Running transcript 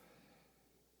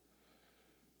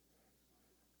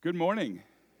Good morning,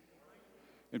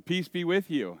 and peace be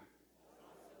with you.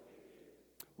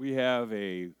 We have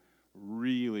a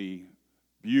really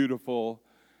beautiful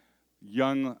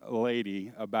young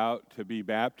lady about to be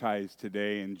baptized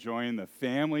today and join the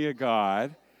family of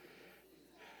God.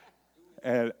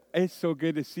 And it's so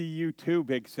good to see you too,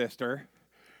 big sister.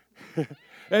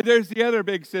 And there's the other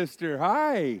big sister.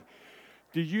 Hi.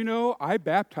 Did you know I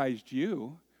baptized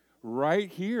you right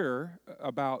here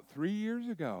about 3 years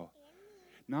ago?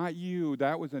 Not you,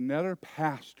 that was another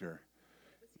pastor.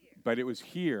 But it was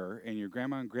here, and your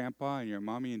grandma and grandpa and your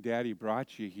mommy and daddy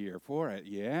brought you here for it.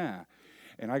 Yeah.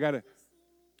 And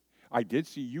I did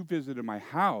see you visited my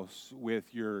house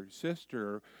with your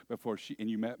sister and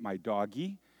you met my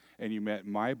doggy, and you met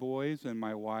my boys and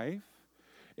my wife,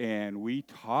 and we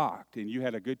talked, and you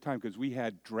had a good time because we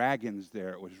had dragons there.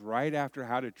 It was right after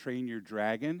How to Train Your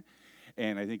Dragon,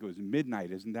 and I think it was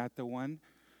midnight. Isn't that the one?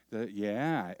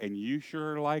 Yeah, and you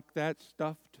sure like that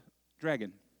stuffed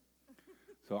dragon.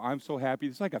 So I'm so happy.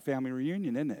 It's like a family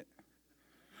reunion, isn't it?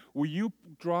 Will you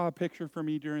draw a picture for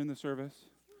me during the service?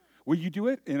 Will you do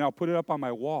it? And I'll put it up on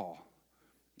my wall.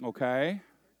 Okay?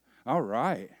 All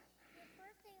right.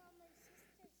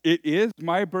 It is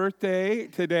my birthday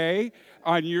today,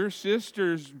 on your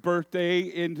sister's birthday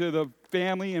into the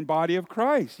family and body of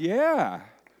Christ. Yeah.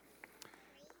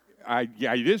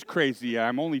 Yeah, it is crazy.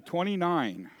 I'm only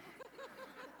 29.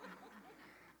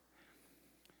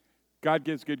 God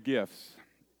gives good gifts,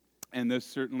 and this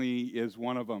certainly is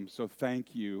one of them. So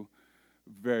thank you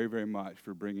very, very much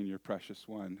for bringing your precious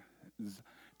one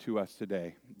to us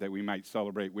today, that we might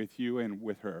celebrate with you and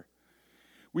with her.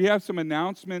 We have some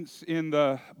announcements in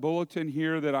the bulletin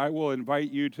here that I will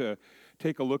invite you to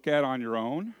take a look at on your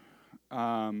own.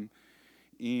 And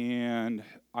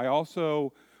I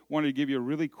also wanted to give you a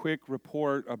really quick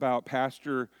report about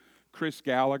Pastor Chris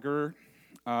Gallagher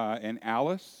and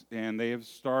Alice, and they have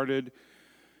started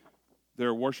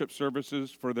their worship services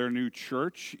for their new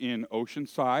church in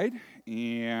Oceanside,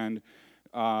 and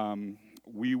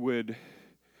we would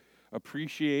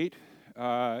appreciate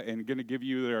and going to give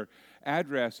you their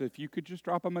address if you could just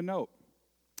drop them a note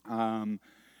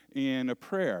and a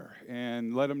prayer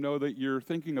and let them know that you're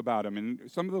thinking about them.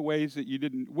 And some of the ways that you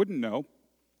wouldn't know,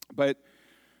 but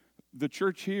the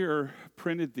church here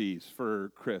printed these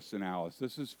for Chris and Alice.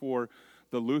 This is for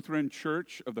the Lutheran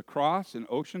Church of the Cross in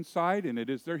Oceanside, and it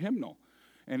is their hymnal.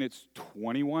 And it's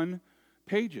 21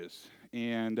 pages.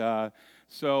 And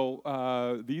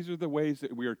so these are the ways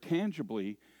that we are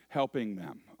tangibly helping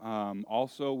them.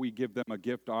 Also, we give them a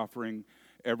gift offering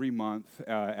every month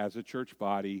as a church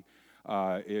body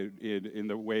in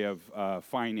the way of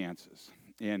finances.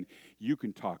 And you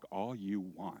can talk all you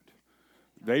want.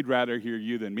 They'd rather hear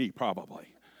you than me,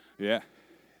 probably. Yeah.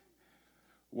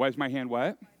 Why is my hand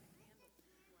what?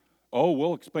 Oh,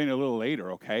 we'll explain it a little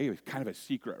later, okay? It's kind of a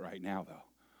secret right now,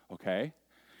 though, okay?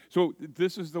 So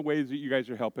this is the ways that you guys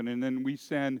are helping, and then we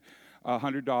send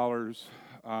 $100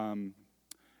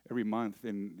 every month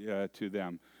to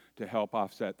them to help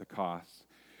offset the costs.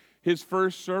 His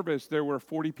first service, there were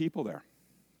 40 people there.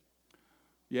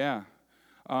 Yeah.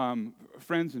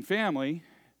 Friends and family,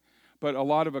 but a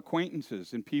lot of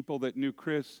acquaintances and people that knew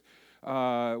Chris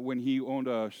when he owned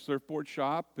a surfboard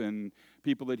shop, and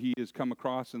people that he has come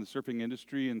across in the surfing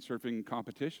industry and surfing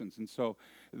competitions. And so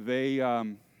they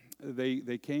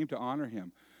came to honor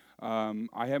him.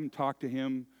 I haven't talked to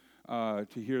him to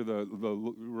hear the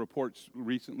reports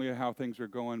recently of how things are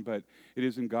going, but it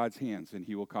is in God's hands, and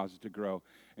he will cause it to grow.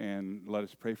 And let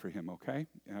us pray for him, okay?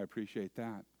 And I appreciate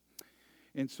that.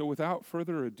 And so without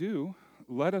further ado,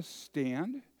 let us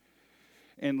stand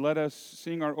and let us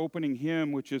sing our opening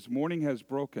hymn, which is Morning Has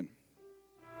Broken.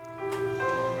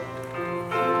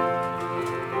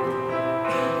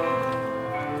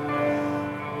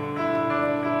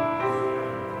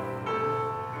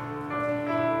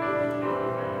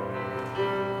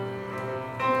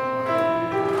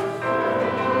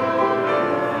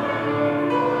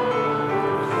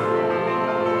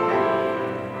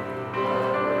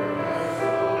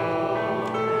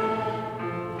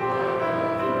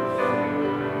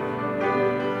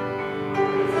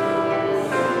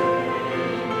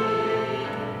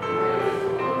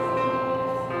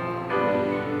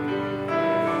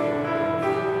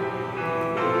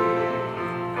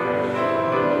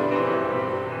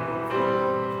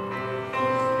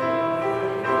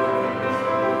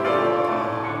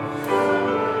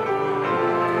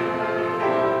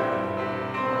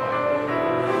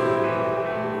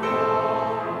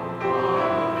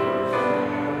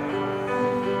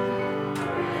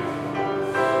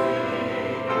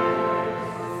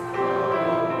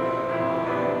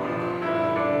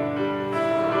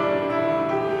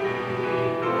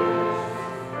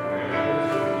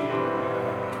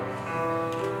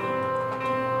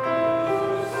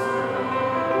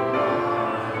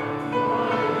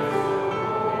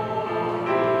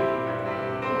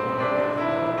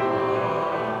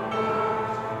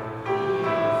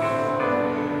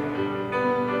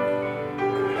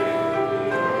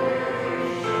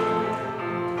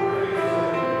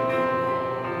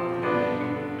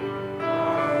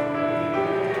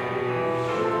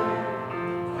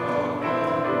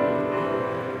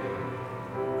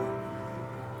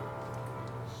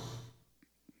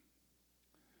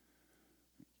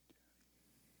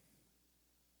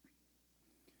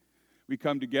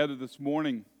 come together this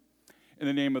morning in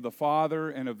the name of the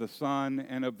Father, and of the Son,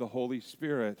 and of the Holy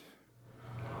Spirit.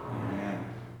 Amen.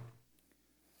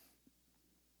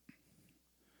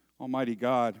 Almighty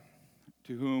God,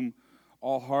 to whom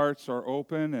all hearts are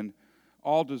open and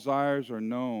all desires are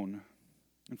known,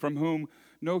 and from whom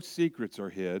no secrets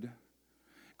are hid,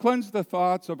 cleanse the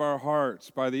thoughts of our hearts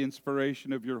by the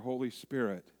inspiration of your Holy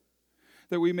Spirit,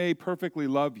 that we may perfectly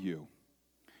love you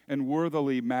and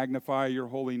worthily magnify your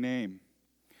holy name.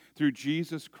 Through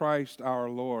Jesus Christ our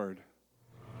Lord.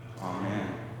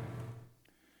 Amen.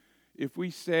 If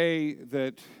we say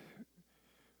that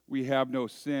we have no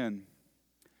sin,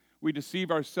 we deceive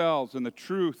ourselves and the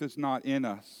truth is not in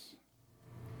us.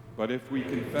 But if we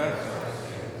confess our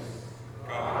sins,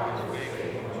 God is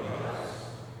faithful to us,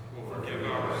 will forgive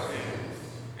our sins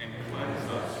and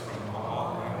cleanse us from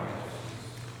all unrighteousness.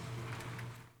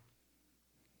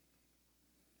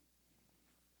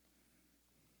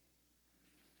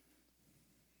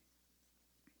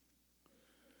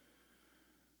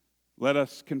 Let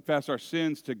us confess our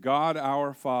sins to God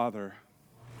our Father.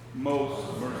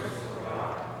 Most merciful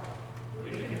God,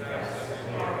 we confess that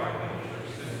we are by nature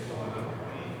sinful and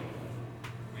unclean.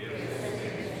 We have sinned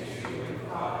against you in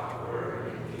thought, word,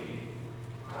 and deed,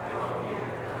 by what we have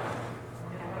done,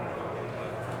 and by what we have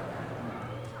left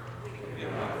undone. We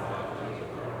have not loved those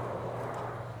of our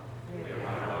heart. We have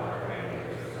not loved our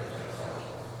neighbors as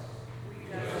ourselves. We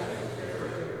justly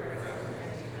deserve your wrath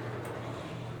and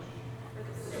for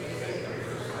the sake of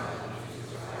your Son,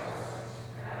 Jesus Christ,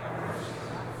 have mercy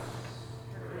on us.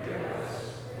 Forgive us,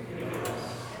 forgive us,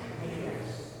 and lead us,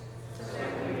 so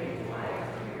that we may delight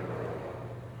in your will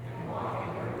and walk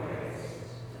in your ways,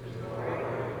 to the glory of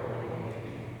your holy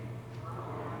name.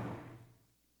 Amen.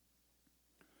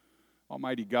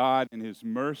 Almighty God, in his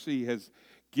mercy, has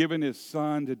given his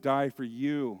Son to die for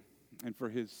you, and for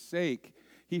his sake,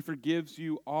 he forgives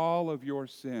you all of your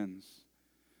sins.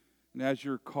 And as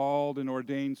your called and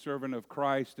ordained servant of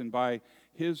Christ, and by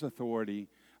his authority,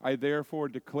 I therefore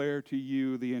declare to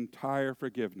you the entire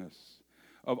forgiveness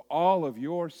of all of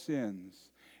your sins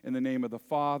in the name of the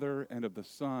Father, and of the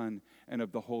Son, and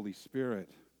of the Holy Spirit.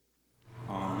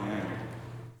 Amen.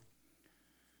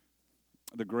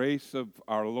 The grace of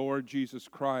our Lord Jesus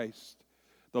Christ,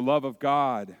 the love of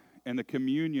God, and the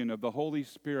communion of the Holy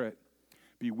Spirit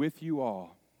be with you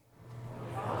all.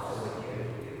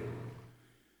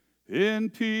 In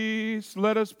peace,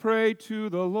 let us pray to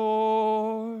the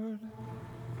Lord.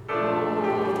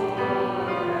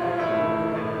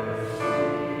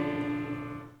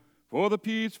 For the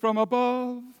peace from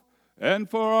above and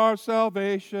for our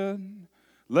salvation,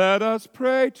 let us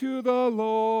pray to the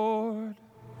Lord.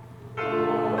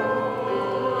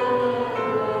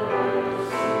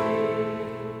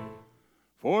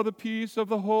 For the peace of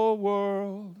the whole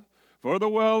world, for the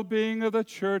well-being of the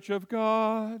Church of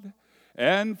God,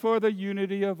 and for the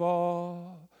unity of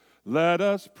all, let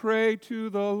us pray to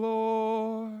the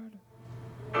Lord.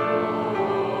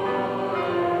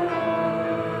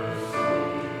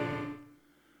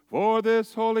 For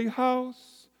this holy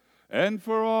house, and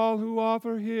for all who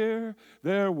offer here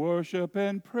their worship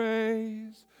and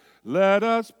praise, let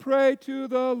us pray to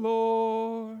the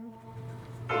Lord.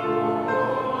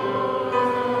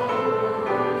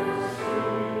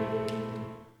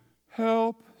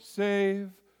 Help, save,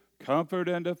 comfort,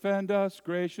 and defend us,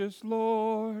 gracious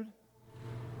Lord.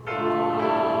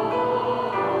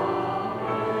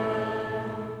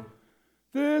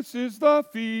 This is the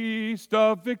feast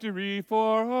of victory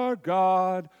for our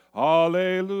God.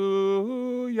 Alleluia.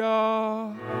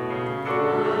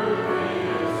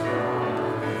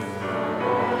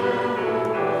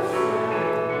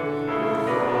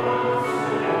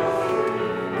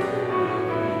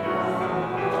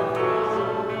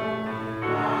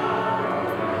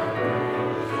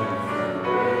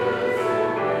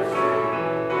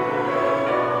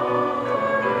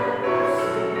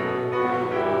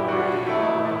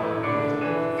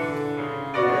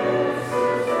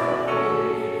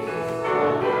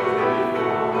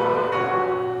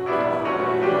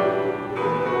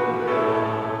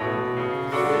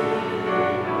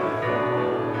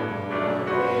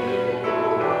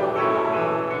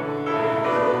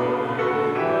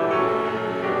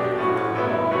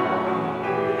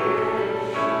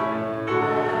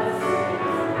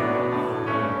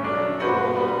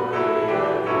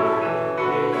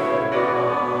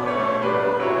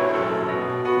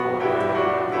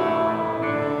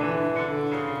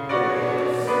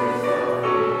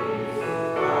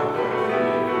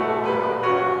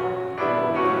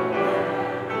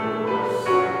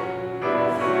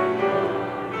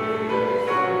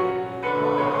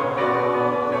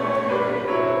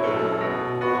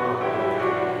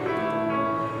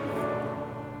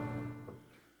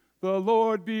 The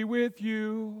Lord be with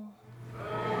you.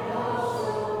 And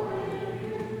also with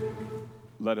you.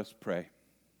 Let us pray.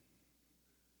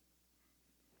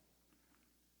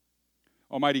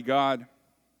 Almighty God,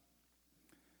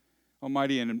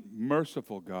 Almighty and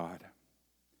merciful God,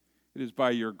 it is by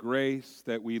your grace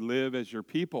that we live as your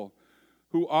people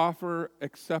who offer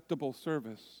acceptable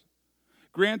service.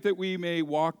 Grant that we may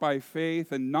walk by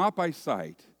faith and not by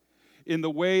sight in the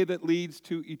way that leads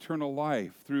to eternal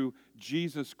life through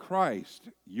Jesus Christ,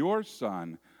 your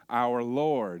Son, our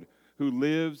Lord, who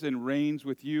lives and reigns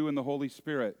with you in the Holy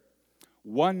Spirit,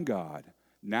 one God,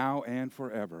 now and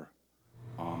forever.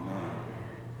 Amen.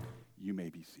 You may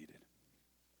be seated.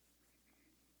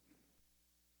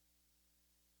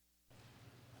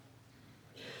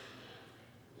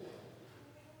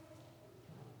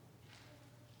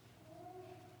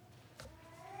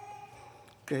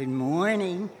 Good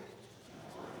morning.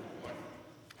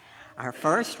 Our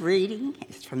first reading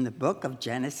is from the book of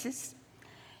Genesis,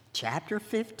 chapter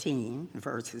 15,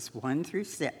 verses 1 through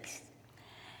 6,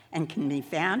 and can be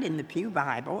found in the Pew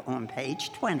Bible on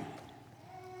page 20.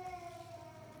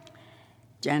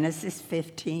 Genesis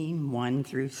 15, 1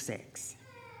 through 6.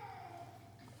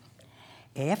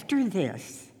 After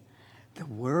this, the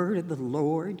word of the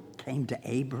Lord came to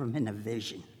Abram in a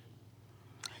vision.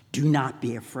 Do not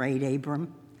be afraid,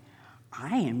 Abram.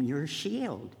 I am your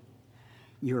shield,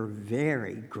 your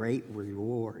very great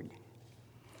reward.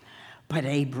 But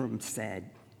Abram said,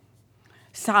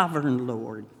 Sovereign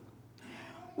Lord,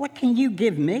 what can you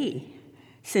give me,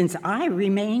 since I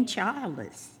remain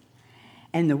childless?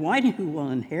 And the one who will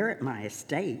inherit my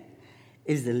estate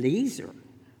is Eliezer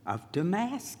of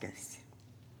Damascus.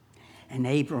 And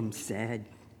Abram said,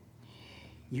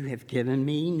 You have given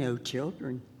me no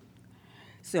children,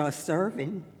 so a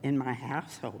servant in my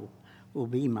household will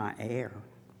be my heir.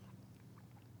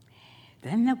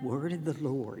 Then the word of the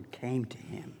Lord came to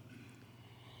him.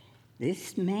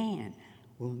 This man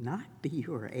will not be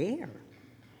your heir,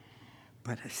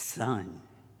 but a son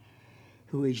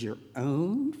who is your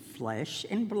own flesh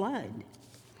and blood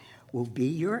will be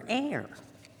your heir.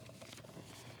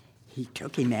 He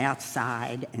took him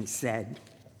outside and said,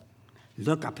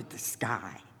 Look up at the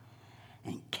sky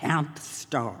and count the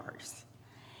stars,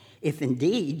 if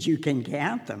indeed you can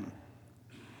count them.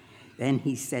 Then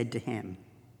he said to him,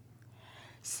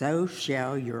 So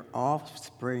shall your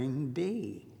offspring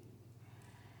be.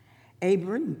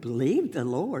 Abram believed the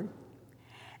Lord,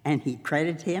 and he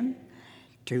credited him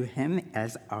to him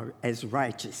as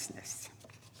righteousness.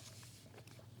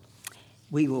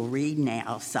 We will read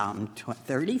now Psalm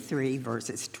 33,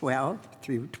 verses 12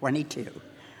 through 22,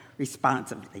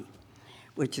 responsively,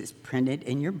 which is printed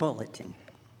in your bulletin.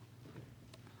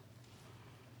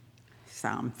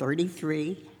 Psalm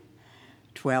 33,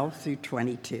 12 through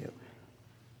 22.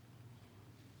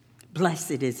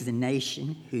 Blessed is the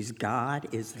nation whose God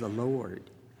is the Lord,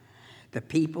 the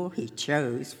people he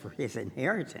chose for his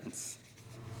inheritance.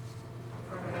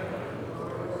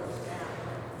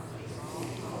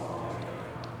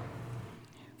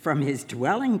 From his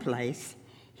dwelling place,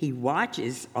 he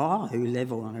watches all who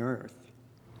live on earth.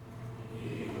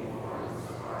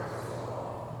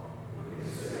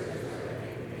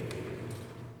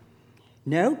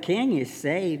 No king is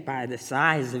saved by the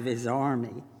size of his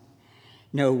army.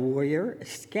 No warrior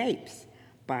escapes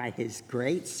by his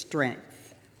great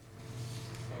strength.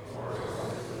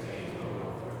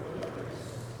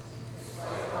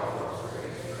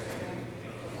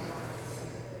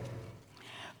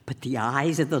 But the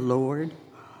eyes of the Lord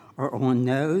are on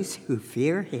those who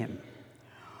fear him,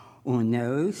 on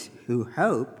those who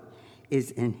hope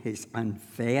is in his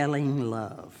unfailing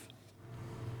love.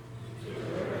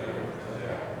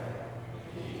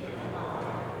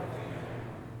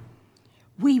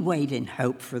 We wait in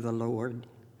hope for the Lord.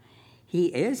 He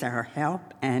is our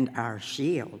help and our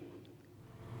shield.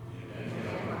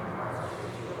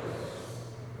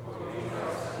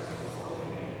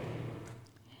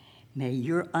 May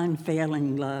your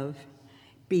unfailing love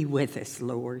be with us,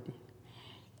 Lord,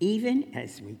 even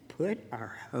as we put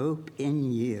our hope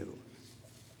in you.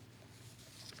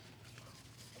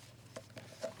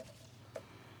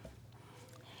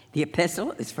 The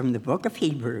epistle is from the book of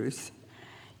Hebrews,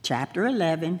 chapter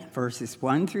 11, verses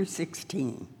 1 through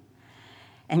 16,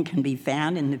 and can be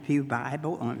found in the Pew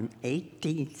Bible on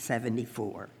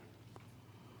 1874.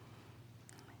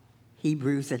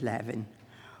 Hebrews 11,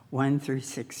 1 through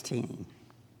 16.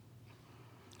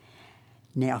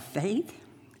 Now faith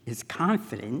is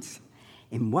confidence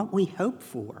in what we hope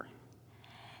for,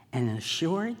 and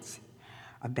assurance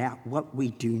about what we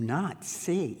do not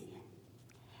see.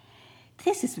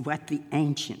 This is what the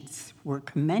ancients were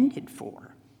commended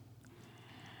for.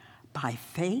 By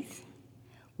faith,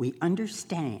 we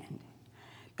understand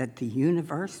that the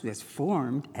universe was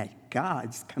formed at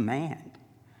God's command,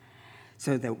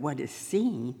 so that what is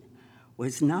seen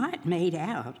was not made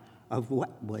out of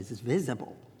what was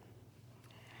visible.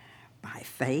 By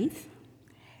faith,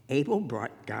 Abel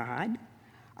brought God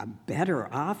a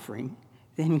better offering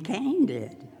than Cain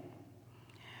did.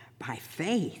 By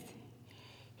faith,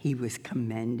 he was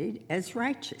commended as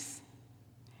righteous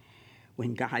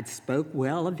when God spoke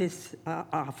well of his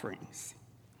offerings.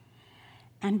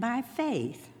 And by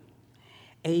faith,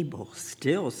 Abel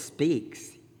still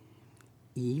speaks,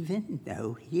 even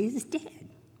though he is dead.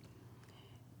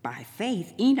 By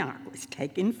faith, Enoch was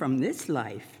taken from this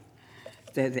life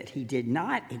so that he did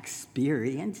not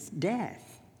experience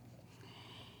death.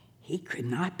 He could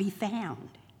not be found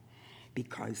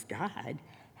because God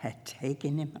had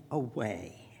taken him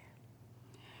away.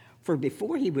 For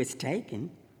before he was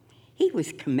taken, he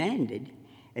was commended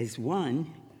as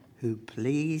one who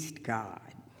pleased God.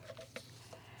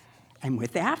 And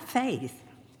without faith,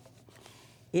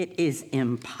 it is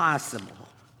impossible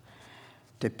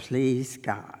to please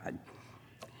God,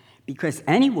 because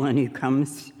anyone who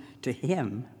comes to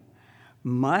him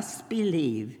must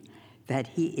believe that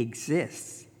he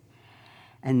exists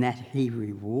and that he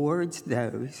rewards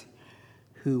those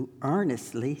who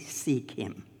earnestly seek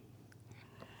him.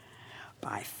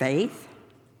 By faith,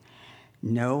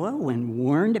 Noah, when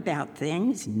warned about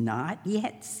things not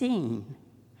yet seen,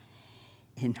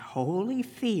 in holy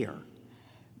fear,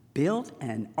 built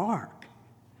an ark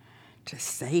to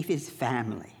save his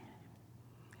family.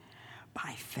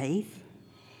 By faith,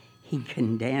 he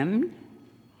condemned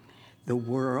the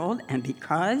world, and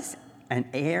because an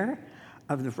heir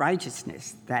of the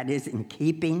righteousness that is in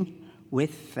keeping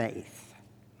with faith.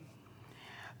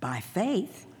 By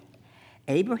faith,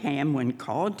 Abraham, when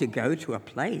called to go to a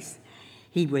place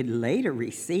he would later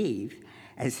receive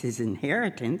as his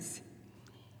inheritance,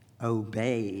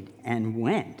 obeyed and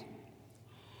went,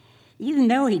 even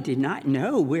though he did not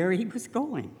know where he was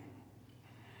going.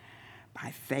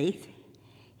 By faith,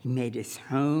 he made his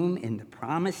home in the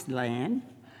promised land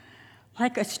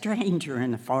like a stranger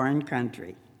in a foreign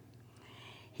country.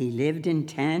 He lived in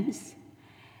tents,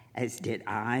 as did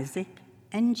Isaac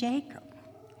and Jacob,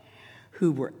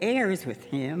 who were heirs with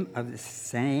him of the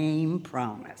same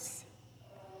promise.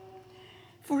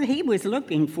 For he was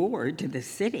looking forward to the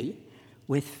city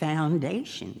with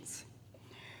foundations,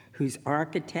 whose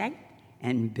architect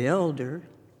and builder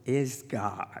is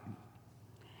God.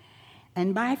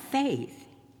 And by faith,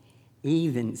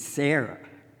 even Sarah,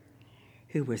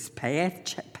 who was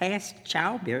past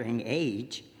childbearing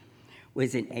age,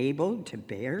 was enabled to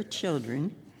bear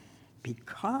children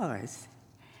because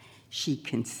she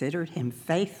considered him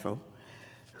faithful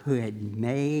who had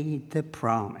made the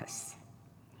promise.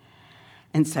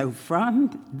 And so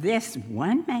from this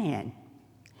one man,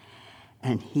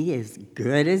 and he is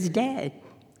good as dead,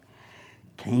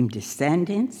 came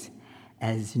descendants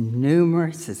as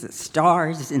numerous as the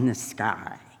stars in the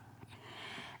sky,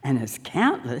 and as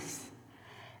countless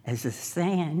as the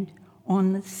sand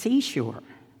on the seashore.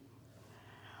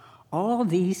 All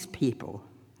these people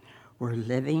were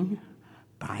living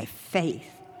by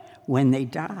faith when they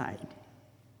died.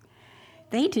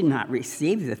 They did not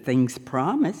receive the things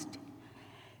promised.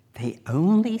 They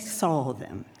only saw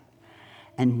them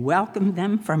and welcomed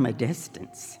them from a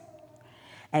distance,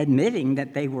 admitting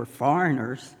that they were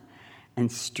foreigners and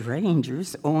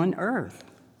strangers on earth.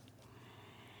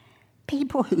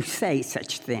 People who say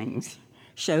such things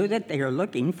show that they are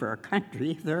looking for a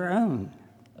country of their own.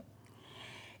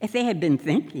 If they had been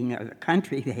thinking of the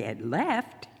country they had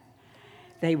left,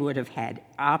 they would have had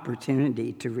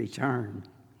opportunity to return.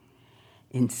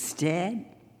 Instead,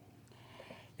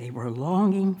 they were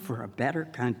longing for a better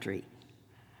country,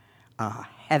 a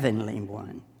heavenly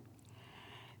one.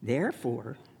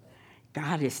 Therefore,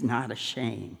 God is not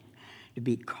ashamed to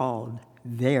be called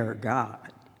their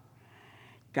God.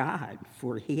 God,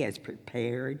 for he has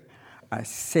prepared a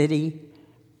city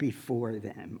before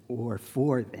them or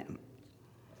for them.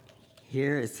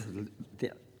 Here is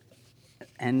the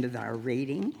end of our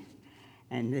reading,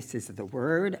 and this is the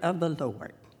word of the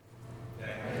Lord.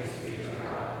 Thanks be to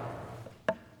God.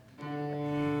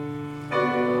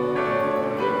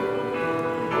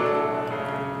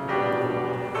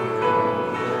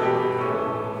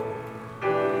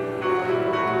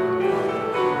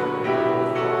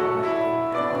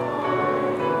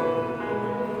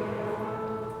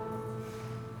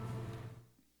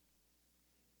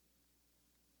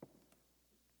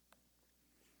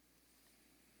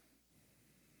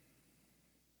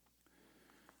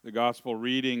 The gospel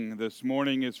reading this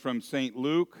morning is from St.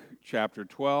 Luke, chapter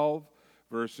 12,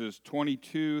 verses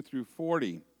 22 through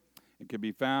 40. It can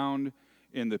be found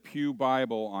in the Pew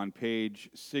Bible on page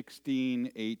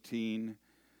 1618.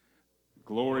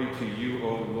 Glory to you,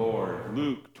 O Lord.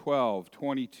 Luke 12,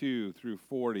 22 through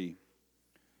 40.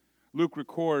 Luke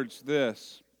records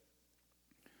this.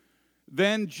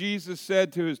 Then Jesus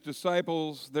said to his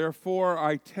disciples, "Therefore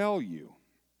I tell you,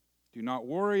 do not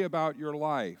worry about your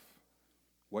life,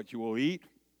 what you will eat,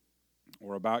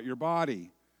 or about your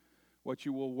body, what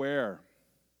you will wear.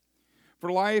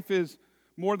 For life is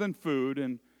more than food,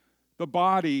 and the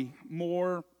body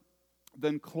more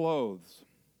than clothes.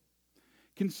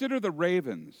 Consider the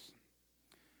ravens.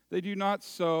 They do not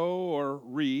sow or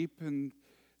reap, and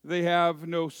they have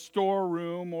no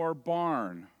storeroom or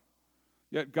barn,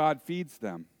 yet God feeds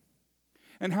them.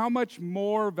 And how much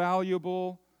more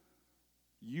valuable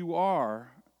you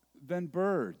are than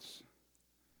birds.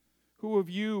 Who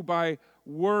of you, by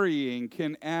worrying,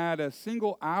 can add a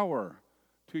single hour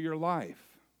to your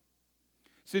life?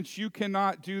 Since you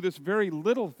cannot do this very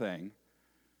little thing,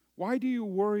 why do you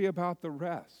worry about the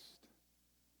rest?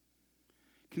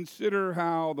 Consider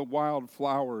how the wild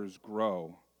flowers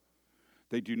grow.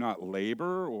 They do not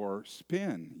labor or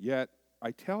spin, yet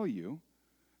I tell you,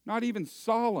 not even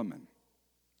Solomon,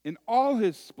 in all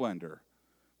his splendor,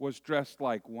 was dressed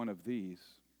like one of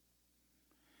these.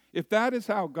 If that is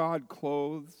how God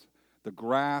clothes the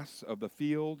grass of the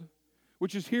field,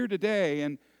 which is here today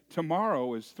and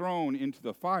tomorrow is thrown into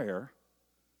the fire,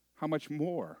 how much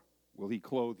more will he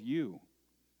clothe you,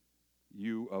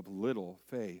 you of little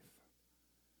faith?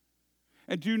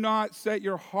 And do not set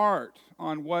your heart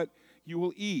on what you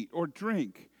will eat or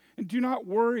drink, and do not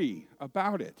worry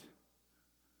about it,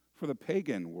 for the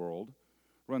pagan world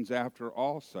runs after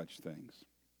all such things.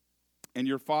 And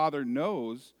your Father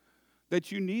knows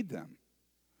that you need them.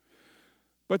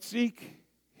 But seek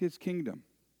his kingdom,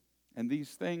 and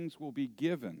these things will be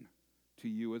given to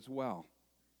you as well.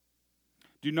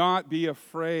 Do not be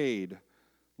afraid,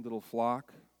 little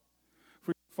flock,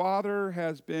 for your Father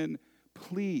has been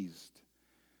pleased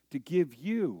to give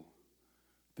you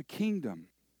the kingdom.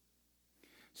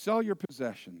 Sell your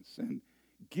possessions and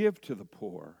give to the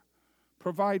poor.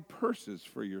 Provide purses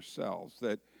for yourselves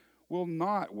that will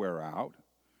not wear out,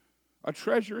 a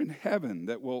treasure in heaven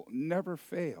that will never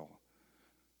fail,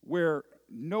 where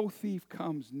no thief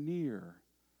comes near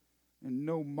and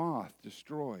no moth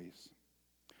destroys.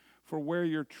 For where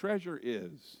your treasure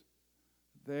is,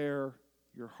 there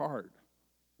your heart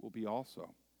will be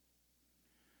also.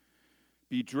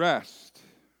 Be dressed,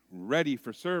 ready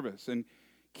for service, and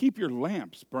keep your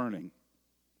lamps burning,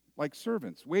 like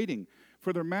servants waiting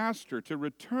for their master to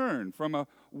return from a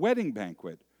wedding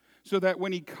banquet, so that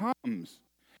when he comes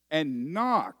and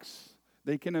knocks,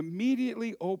 they can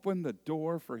immediately open the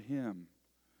door for him.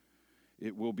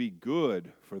 It will be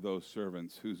good for those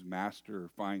servants whose master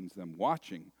finds them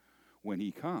watching when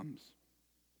he comes.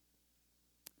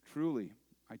 Truly,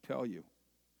 I tell you,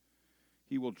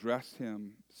 he will dress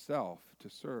himself to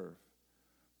serve,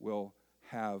 will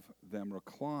have them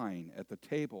recline at the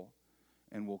table,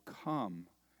 and will come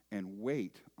and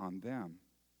wait on them.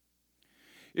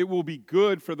 It will be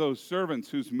good for those servants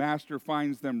whose master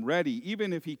finds them ready,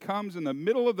 even if he comes in the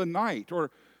middle of the night or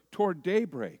toward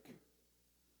daybreak.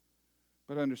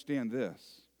 But understand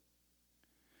this: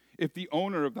 if the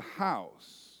owner of the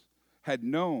house had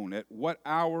known at what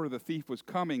hour the thief was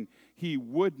coming, he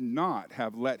would not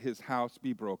have let his house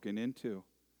be broken into.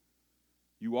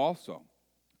 You also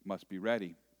must be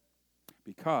ready,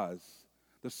 because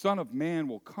the Son of Man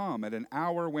will come at an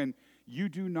hour when you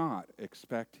do not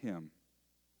expect him.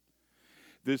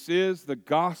 This is the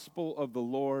gospel of the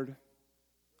Lord.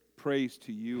 Praise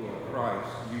to you, O Christ.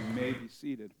 You may be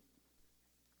seated.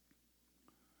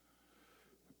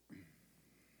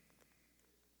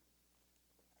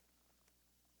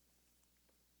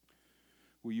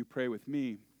 Will you pray with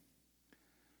me?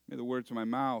 May the words of my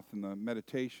mouth and the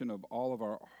meditation of all of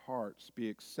our hearts be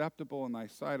acceptable in thy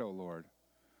sight, O Lord,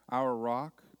 our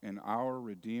rock and our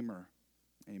Redeemer.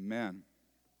 Amen.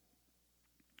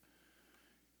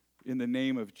 In the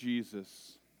name of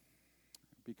Jesus,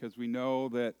 because we know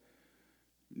that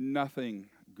nothing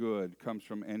good comes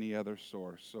from any other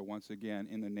source. So once again,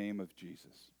 in the name of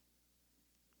Jesus.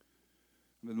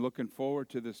 I've been looking forward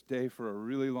to this day for a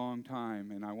really long time,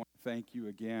 and I want to thank you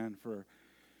again for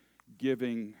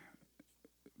giving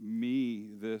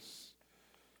me this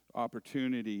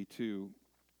opportunity to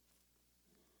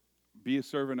be a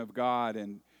servant of God,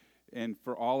 and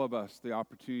for all of us the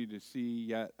opportunity to see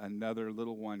yet another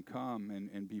little one come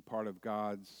and be part of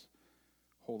God's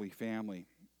holy family,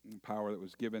 the power that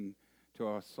was given to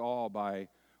us all by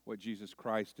what Jesus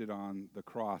Christ did on the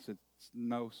cross. It's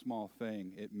no small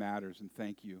thing. It matters. And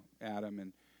thank you, Adam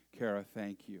and Kara,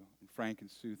 thank you. And Frank and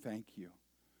Sue, thank you.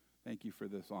 Thank you for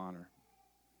this honor.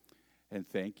 And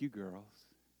thank you, girls.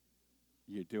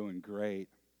 You're doing great.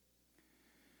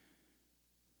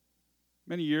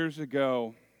 Many years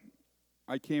ago,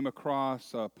 I came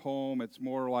across a poem. It's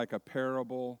more like a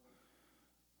parable.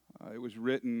 It was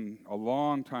written a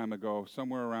long time ago,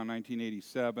 somewhere around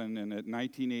 1987. And at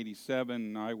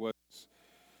 1987, I was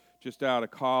just out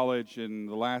of college, and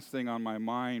the last thing on my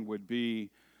mind would be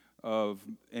of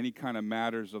any kind of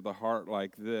matters of the heart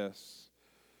like this.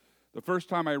 The first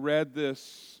time I read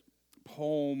this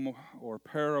poem or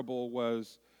parable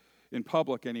was, in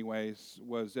public anyways,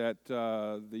 was at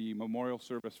the memorial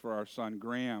service for our son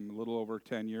Graham a little over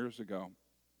 10 years ago.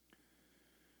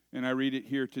 And I read it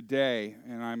here today,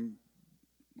 and I'm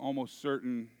almost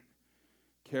certain,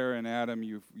 Kara and Adam,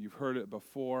 you've heard it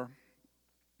before.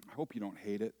 I hope you don't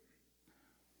hate it.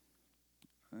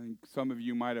 I think some of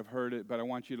you might have heard it, but I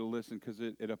want you to listen because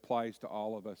it applies to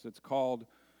all of us. It's called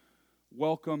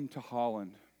Welcome to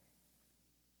Holland.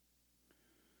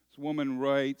 This woman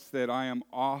writes that I am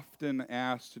often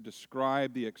asked to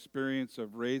describe the experience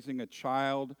of raising a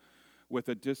child with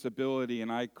a disability,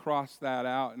 and I crossed that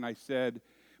out and I said,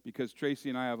 because Tracy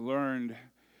and I have learned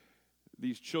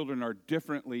these children are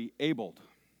differently abled.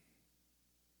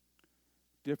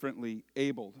 Differently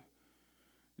abled.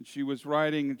 And she was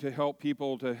writing to help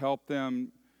people, to help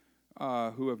them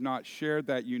who have not shared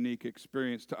that unique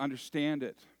experience, to understand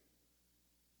it,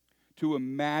 to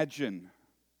imagine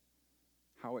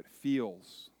how it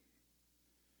feels.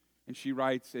 And she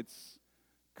writes, it's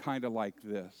kind of like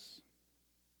this.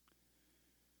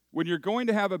 When you're going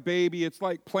to have a baby, it's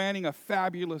like planning a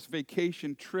fabulous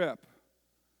vacation trip,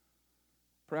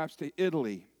 perhaps to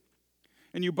Italy.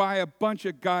 And you buy a bunch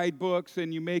of guidebooks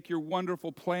and you make your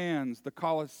wonderful plans, the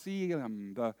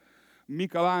Colosseum, the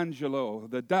Michelangelo,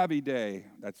 the Davide.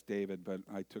 That's David, but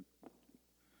I took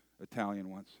Italian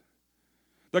once.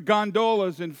 The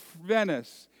gondolas in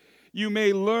Venice. You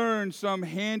may learn some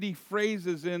handy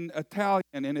phrases in Italian,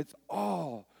 and it's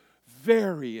all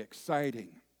very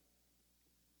exciting.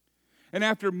 And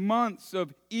after months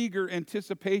of eager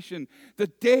anticipation, the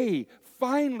day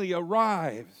finally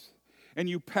arrives, and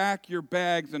you pack your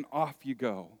bags and off you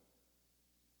go.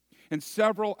 And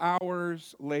several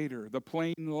hours later, the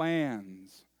plane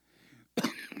lands.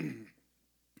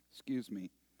 Excuse me.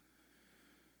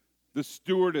 The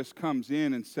stewardess comes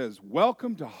in and says,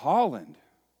 "Welcome to Holland."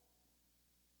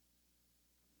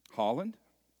 Holland,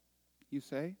 you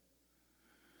say?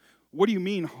 What do you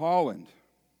mean, Holland?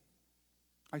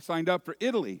 I signed up for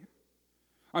Italy.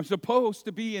 I'm supposed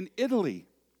to be in Italy.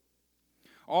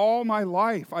 All my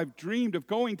life, I've dreamed of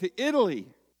going to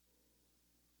Italy.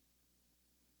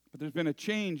 But there's been a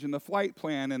change in the flight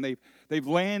plan, and they've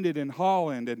landed in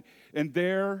Holland, and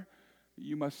there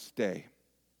you must stay.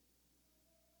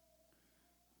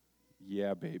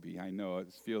 Yeah, baby, I know.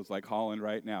 It feels like Holland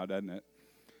right now, doesn't it?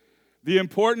 The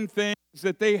important thing is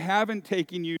that they haven't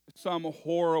taken you to some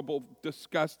horrible,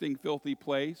 disgusting, filthy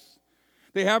place.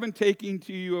 They haven't taken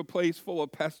to you a place full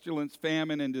of pestilence,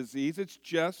 famine, and disease. It's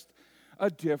just a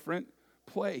different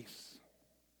place.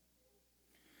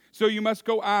 So you must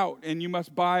go out and you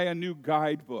must buy a new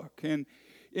guidebook and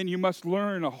you must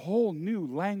learn a whole new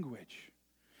language.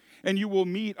 And you will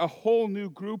meet a whole new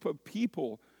group of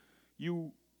people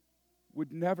you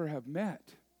would never have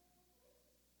met.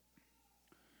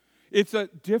 It's a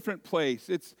different place.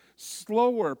 It's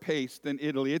slower paced than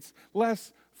Italy. It's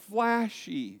less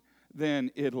flashy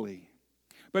than Italy.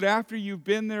 But after you've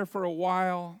been there for a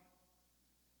while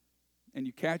and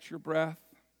you catch your breath,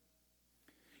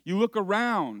 you look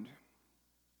around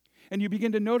and you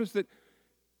begin to notice that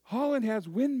Holland has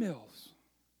windmills,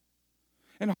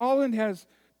 and Holland has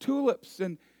tulips,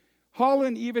 and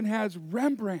Holland even has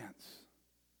Rembrandts.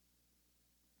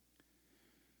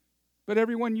 But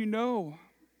everyone you know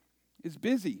is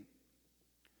busy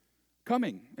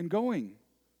coming and going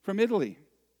from Italy.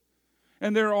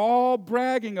 And they're all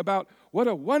bragging about what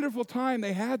a wonderful time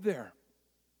they had there.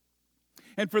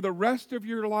 And for the rest of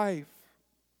your life,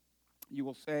 you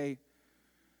will say,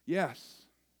 yes,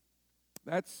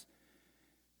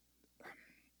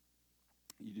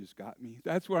 you just got me.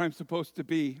 That's where I'm supposed to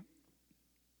be.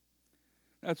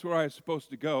 That's where I'm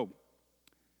supposed to go.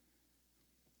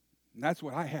 And that's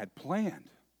what I had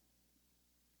planned.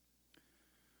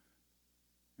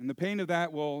 And the pain of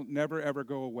that will never, ever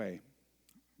go away,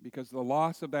 because the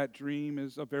loss of that dream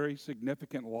is a very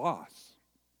significant loss.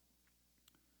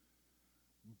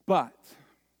 But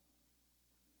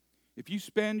if you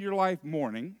spend your life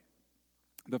mourning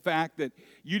the fact that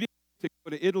you didn't get to go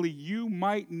to Italy, you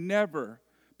might never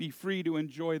be free to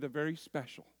enjoy the very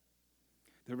special,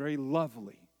 the very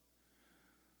lovely,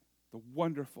 the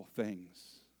wonderful things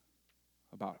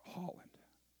about Holland.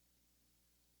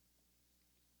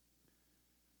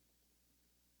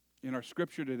 In our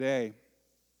scripture today,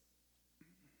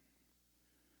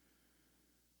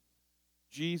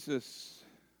 Jesus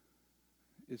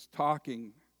is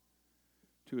talking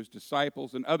to his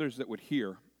disciples and others that would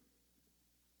hear.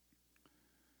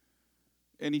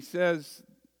 And he says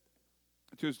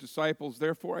to his disciples,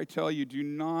 "Therefore I tell you, do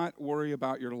not worry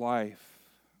about your life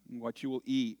and what you will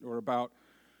eat, or about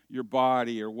your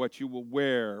body or what you will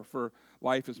wear, for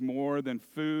life is more than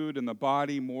food and the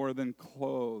body more than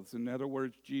clothes." In other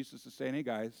words, Jesus is saying, hey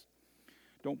guys,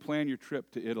 don't plan your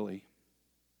trip to Italy.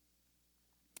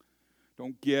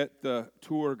 Don't get the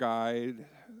tour guide.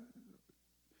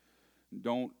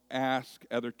 Don't ask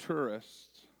other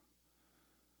tourists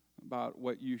about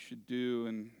what you should do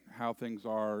and how things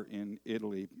are in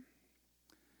Italy.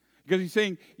 Because he's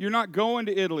saying, you're not going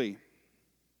to Italy.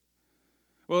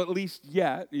 Well, at least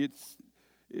yet. It's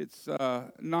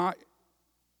not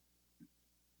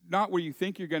where you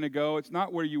think you're going to go. It's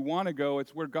not where you want to go.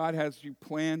 It's where God has you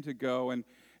planned to go. And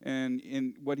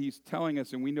in what he's telling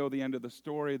us, and we know the end of the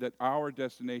story, that our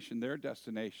destination, their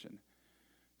destination,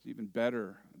 is even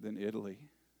better than Italy.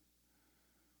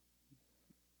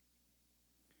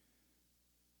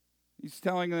 He's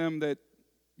telling them that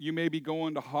you may be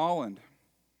going to Holland.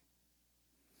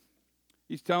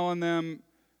 He's telling them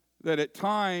that at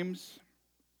times,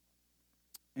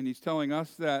 and he's telling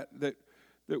us that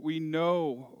we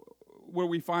know where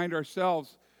we find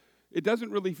ourselves, it doesn't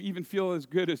really even feel as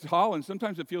good as Holland.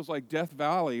 Sometimes it feels like Death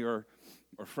Valley or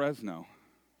Fresno.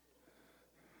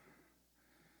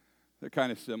 They're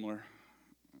kind of similar.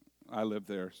 I live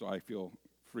there, so I feel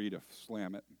free to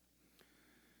slam it.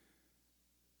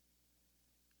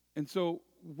 And so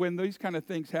when these kind of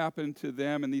things happen to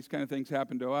them and these kind of things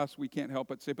happen to us, we can't help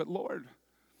but say, but Lord,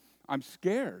 I'm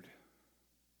scared.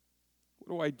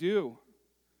 What do I do?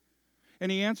 And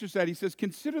he answers that. He says,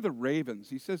 consider the ravens.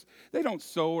 He says, they don't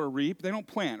sow or reap. They don't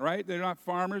plant, right? They're not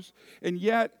farmers. And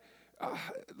yet,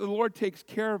 the Lord takes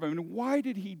care of them. And why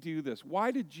did he do this?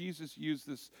 Why did Jesus use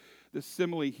this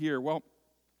simile here? Well,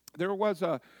 there was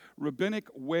a rabbinic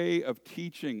way of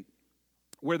teaching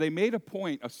where they made a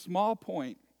point, a small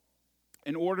point,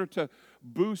 in order to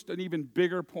boost an even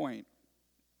bigger point.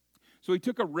 So he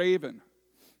took a raven,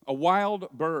 a wild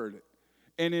bird,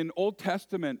 and in Old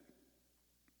Testament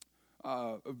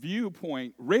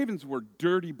viewpoint, ravens were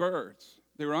dirty birds.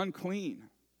 They were unclean.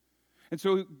 And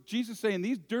so Jesus is saying,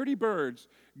 these dirty birds,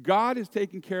 God is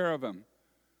taking care of them.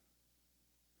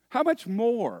 How much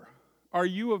more are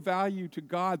you of value to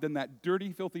God than that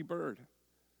dirty, filthy bird?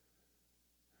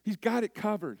 He's got it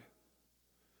covered.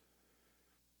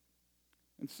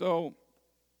 And so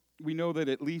we know that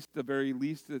at least the very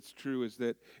least that's true is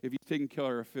that if he's taking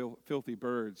care of filthy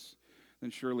birds, then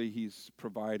surely he's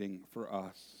providing for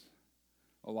us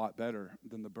a lot better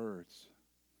than the birds.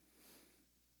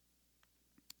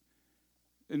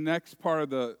 The next part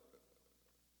of the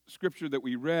scripture that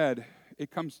we read, it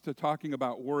comes to talking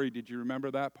about worry. Did you remember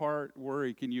that part?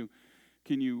 Worry. Can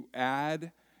you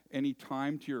add any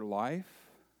time to your life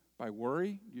by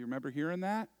worry? Do you remember hearing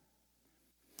that?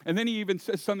 And then he even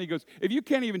says something, he goes, if you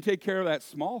can't even take care of that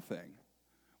small thing,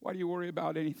 why do you worry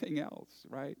about anything else,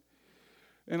 right?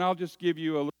 And I'll just give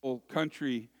you a little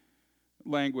country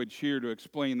language here to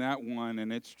explain that one,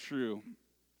 and it's true.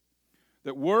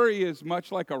 That worry is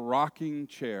much like a rocking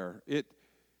chair. It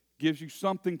gives you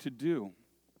something to do,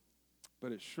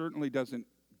 but it certainly doesn't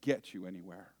get you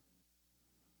anywhere.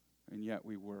 And yet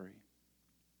we worry.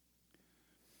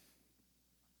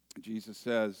 Jesus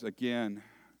says again,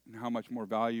 and how much more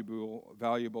valuable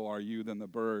are you than the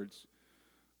birds,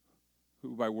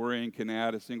 who by worrying can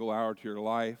add a single hour to your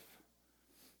life?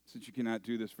 Since you cannot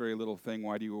do this very little thing,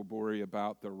 why do you worry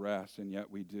about the rest? And yet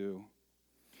we do.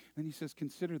 Then he says,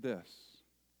 consider this.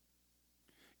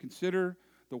 Consider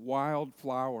the wild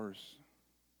flowers,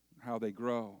 how they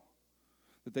grow,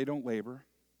 that they don't labor,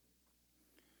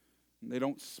 and they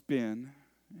don't spin.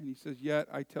 And he says, yet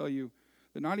I tell you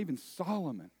that not even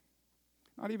Solomon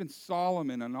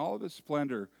in all of his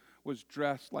splendor was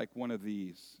dressed like one of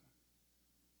these.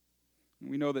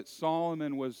 And we know that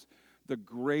Solomon was the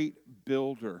great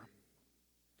builder.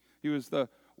 He was the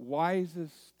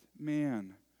wisest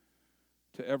man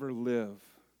to ever live.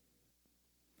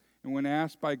 And when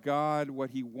asked by God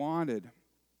what he wanted,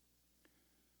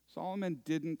 Solomon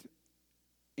didn't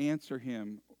answer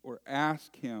him or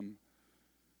ask him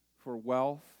for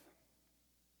wealth.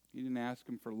 He didn't ask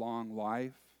him for long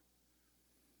life.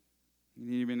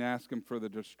 He even asked him for the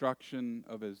destruction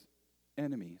of his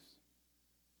enemies.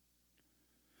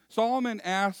 Solomon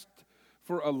asked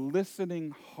for a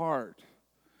listening heart.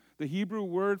 The Hebrew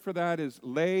word for that is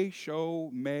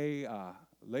leishomea.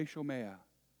 Leishomea.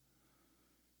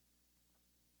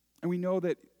 And we know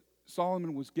that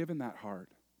Solomon was given that heart.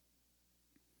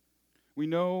 We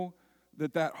know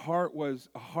that that heart was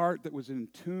a heart that was in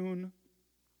tune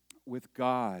with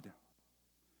God.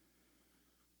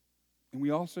 And we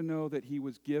also know that he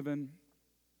was given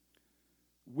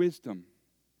wisdom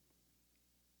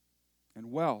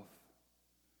and wealth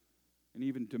and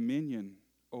even dominion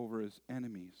over his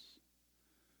enemies.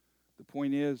 The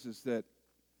point is that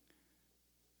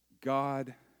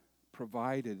God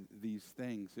provided these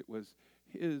things. It was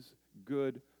his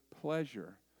good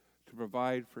pleasure to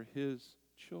provide for his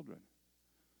children.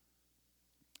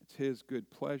 It's his good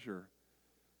pleasure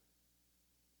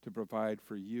to provide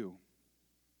for you.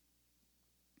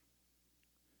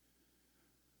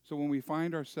 So when we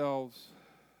find ourselves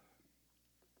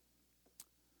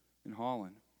in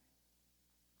Holland,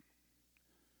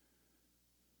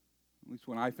 at least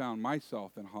when I found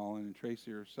myself in Holland, and Tracy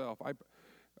herself,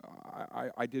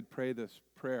 I did pray this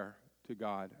prayer to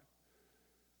God.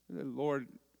 Lord,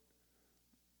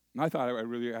 and I thought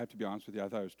I have to be honest with you, I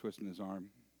thought I was twisting his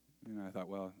arm. And I thought,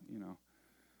 well,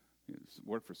 it's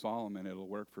worked for Solomon, it'll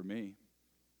work for me.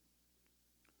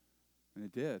 And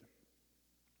it did.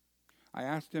 I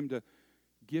asked him to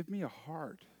give me a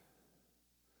heart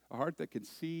that could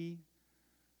see,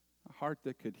 a heart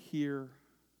that could hear,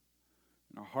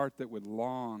 and a heart that would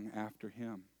long after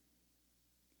him.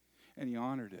 And he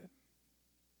honored it.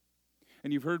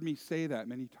 And you've heard me say that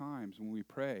many times when we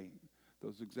pray,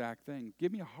 those exact things.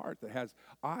 Give me a heart that has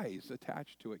eyes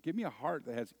attached to it. Give me a heart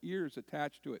that has ears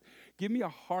attached to it. Give me a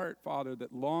heart, Father,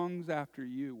 that longs after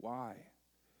you. Why?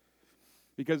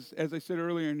 Because, as I said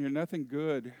earlier in here, nothing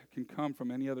good can come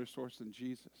from any other source than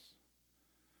Jesus.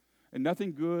 And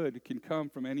nothing good can come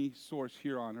from any source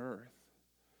here on earth.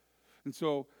 And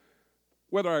so,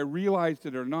 whether I realized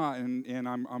it or not, and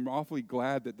I'm awfully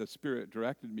glad that the Spirit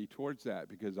directed me towards that,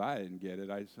 because I didn't get it.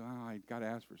 I said, I got to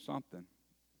ask for something.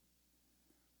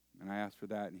 And I asked for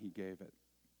that, and he gave it.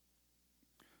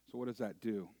 So what does that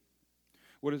do?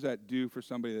 What does that do for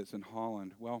somebody that's in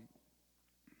Holland? Well,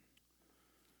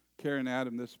 Karen,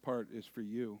 Adam, this part is for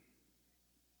you.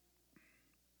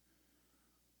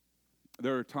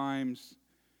 There are times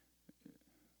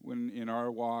when in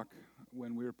our walk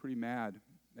when we were pretty mad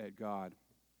at God.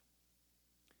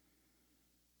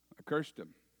 I cursed him.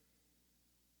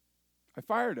 I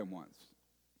fired him once.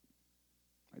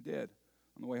 I did.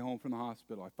 On the way home from the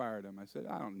hospital, I fired him. I said,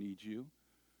 I don't need you.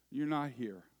 You're not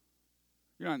here.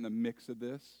 You're not in the mix of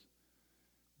this.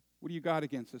 What do you got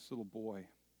against this little boy?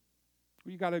 What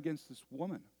do you got against this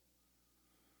woman?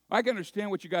 I can understand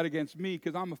what you got against me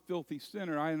because I'm a filthy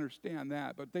sinner. I understand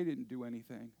that, but they didn't do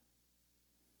anything.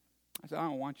 I said, I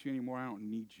don't want you anymore. I don't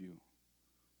need you.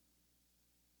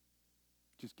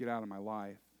 Just get out of my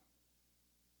life.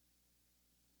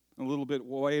 A little bit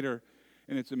later,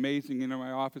 and it's amazing, in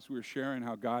my office we were sharing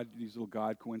how God, these little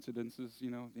God coincidences,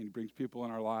 and he brings people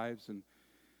in our lives. And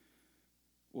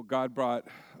well, God brought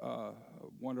a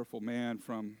wonderful man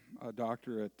from a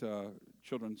doctor at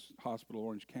Children's Hospital,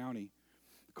 Orange County.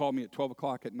 He called me at 12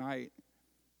 o'clock at night,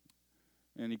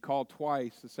 and he called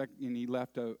twice. And he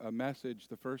left a message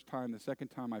the first time. The second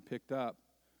time I picked up,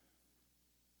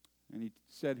 and he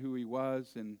said who he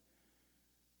was, and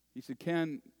he said,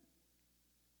 Ken,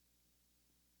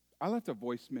 I left a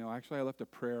voicemail. Actually, I left a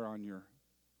prayer on your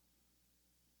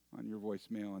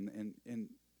voicemail, and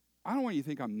I don't want you to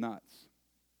think I'm nuts.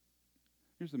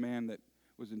 Here's a man that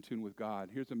was in tune with God.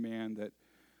 Here's a man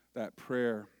that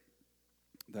prayer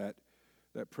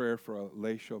for a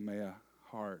leishomea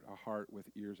heart, a heart with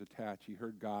ears attached. He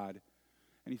heard God,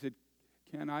 and he said,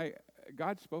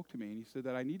 God spoke to me, and he said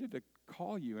that I needed to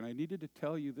call you, and I needed to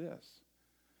tell you this,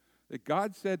 that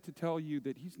God said to tell you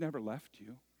that he's never left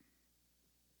you.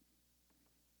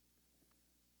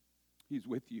 He's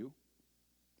with you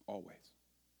always.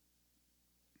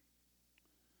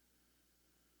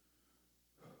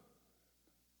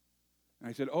 And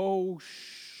I said, oh,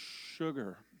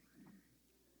 sugar.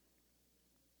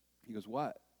 He goes,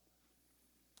 what?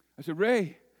 I said,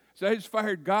 Ray, I just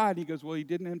fired God. He goes, well, he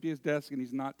didn't empty his desk, and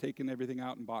he's not taking everything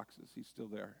out in boxes. He's still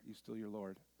there. He's still your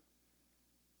Lord.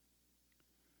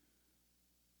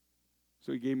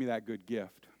 So he gave me that good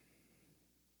gift.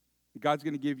 God's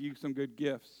going to give you some good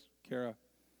gifts, Kara.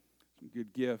 Some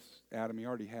good gifts. Adam, he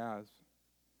already has.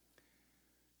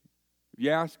 If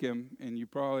you ask him, and you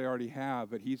probably already have,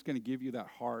 but he's going to give you that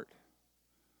heart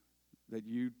that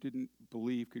you didn't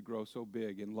believe could grow so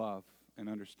big in love and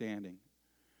understanding,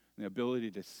 and the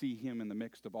ability to see him in the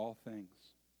midst of all things.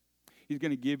 He's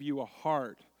going to give you a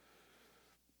heart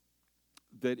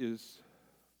that is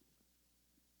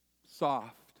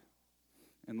soft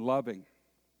and loving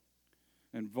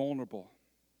and vulnerable.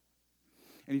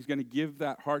 And he's going to give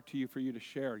that heart to you for you to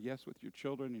share, yes, with your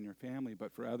children and your family,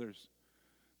 but for others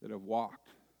that have walked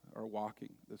or walking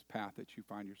this path that you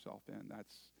find yourself in.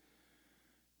 That's,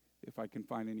 if I can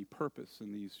find any purpose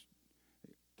in these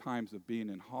times of being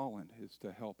in Holland, is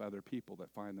to help other people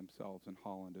that find themselves in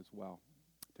Holland as well,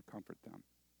 to comfort them.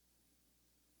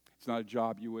 It's not a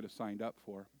job you would have signed up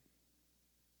for,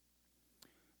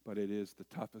 but it is the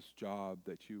toughest job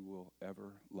that you will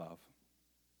ever love.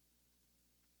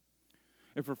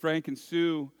 And for Frank and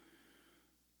Sue,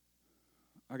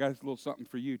 I got a little something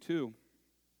for you too.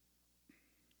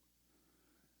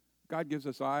 God gives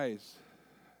us eyes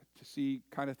to see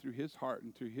kind of through his heart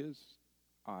and through his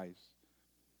eyes.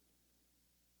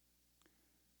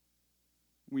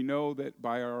 We know that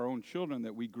by our own children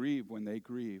that we grieve when they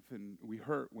grieve, and we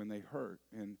hurt when they hurt.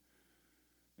 And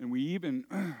we even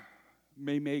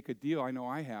may make a deal, I know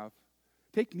I have,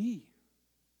 take me.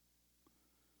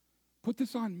 Put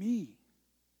this on me.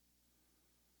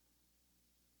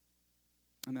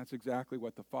 And that's exactly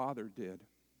what the Father did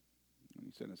when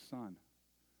he sent his Son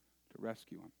to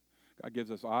rescue him. God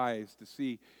gives us eyes to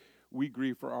see. We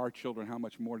grieve for our children. How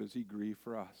much more does he grieve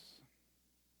for us?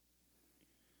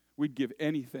 We'd give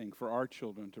anything for our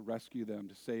children, to rescue them,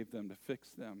 to save them, to fix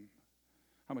them.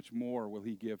 How much more will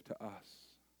he give to us?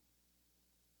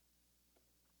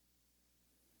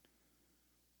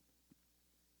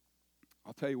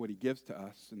 I'll tell you what he gives to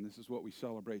us, and this is what we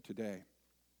celebrate today.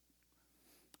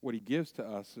 What he gives to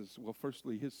us is, well,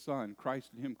 firstly, his Son,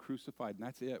 Christ and him crucified, and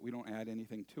that's it. We don't add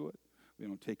anything to it. We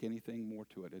don't take anything more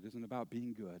to it. It isn't about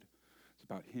being good. It's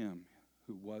about him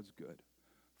who was good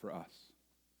for us.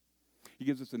 He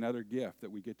gives us another gift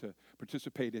that we get to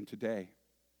participate in today.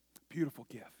 Beautiful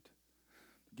gift.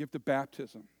 The gift of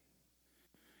baptism.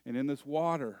 And in this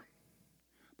water,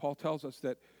 Paul tells us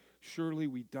that surely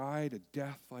we died a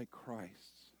death like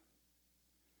Christ's.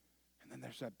 And then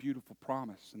there's that beautiful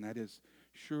promise, and that is,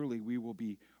 surely we will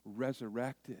be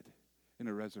resurrected in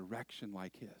a resurrection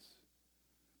like his.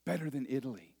 Better than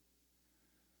Italy.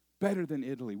 Better than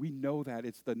Italy. We know that.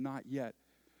 It's the not yet.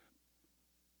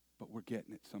 But we're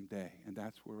getting it someday. And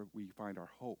that's where we find our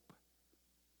hope.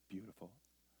 Beautiful.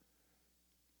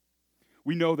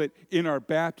 We know that in our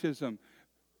baptism,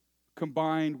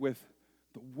 combined with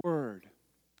the Word,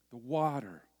 the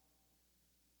water,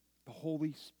 the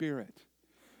Holy Spirit,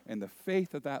 and the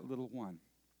faith of that little one,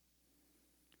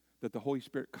 that the Holy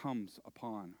Spirit comes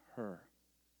upon her,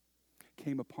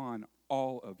 came upon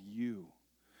all of you.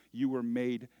 You were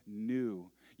made new.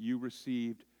 You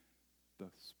received the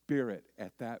Spirit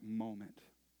at that moment.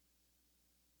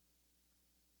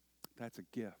 That's a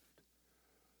gift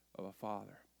of a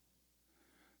Father.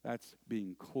 That's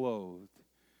being clothed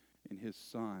in his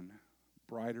Son,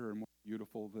 brighter and more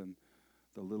beautiful than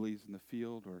the lilies in the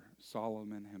field or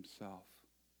Solomon himself.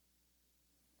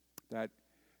 That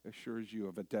assures you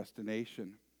of a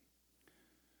destination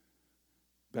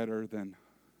better than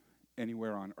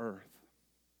anywhere on earth.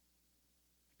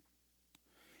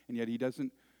 And yet he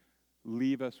doesn't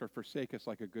leave us or forsake us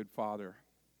like a good father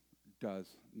does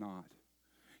not.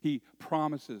 He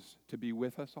promises to be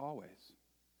with us always.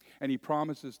 And he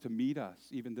promises to meet us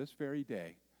even this very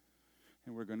day.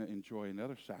 And we're going to enjoy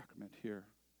another sacrament here,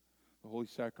 the Holy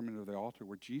Sacrament of the altar,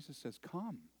 where Jesus says,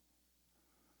 come.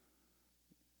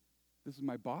 This is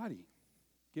my body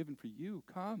given for you.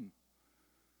 Come.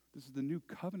 This is the new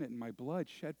covenant in my blood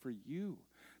shed for you.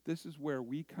 This is where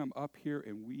we come up here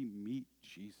and we meet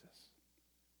Jesus.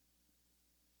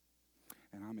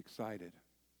 And I'm excited.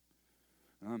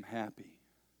 And I'm happy.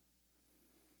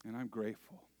 And I'm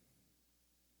grateful.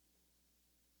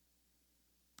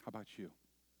 How about you?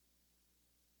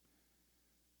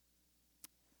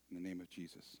 In the name of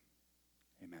Jesus,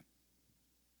 amen.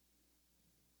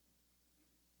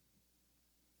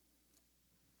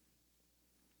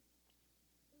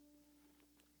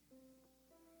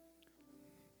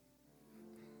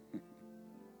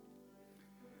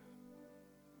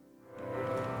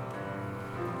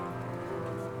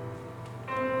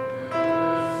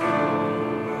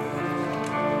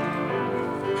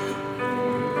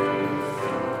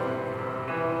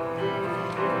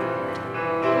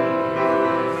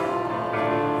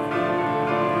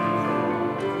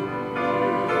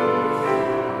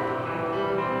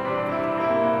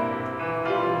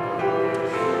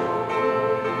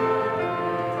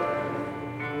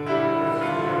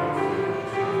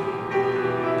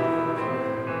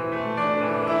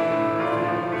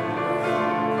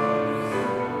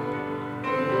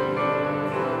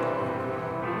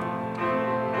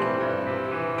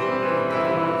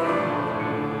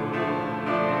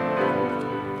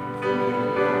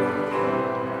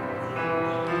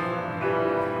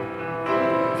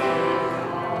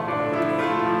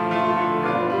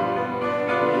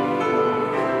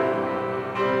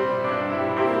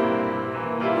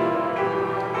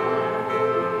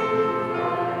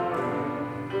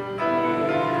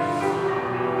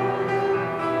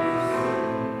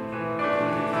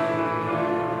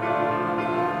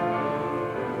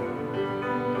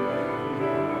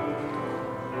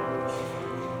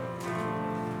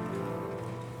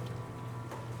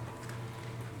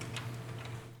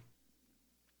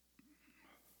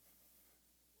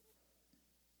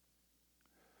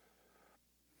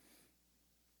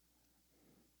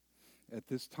 at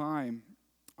this time,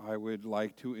 I would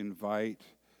like to invite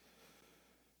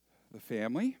the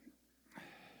family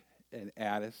and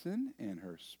Addison and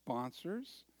her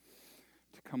sponsors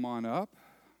to come on up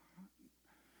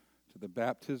to the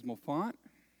baptismal font.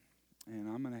 And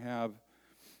I'm going to have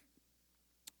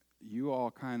you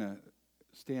all kind of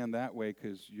stand that way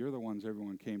because you're the ones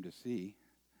everyone came to see.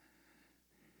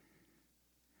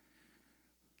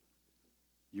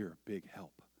 You're a big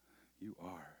help. You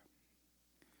are.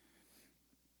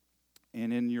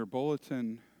 And in your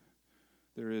bulletin,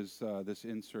 there is this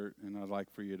insert, and I'd like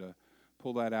for you to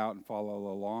pull that out and follow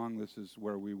along. This is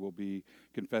where we will be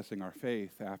confessing our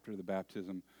faith after the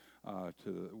baptism to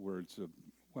the words of,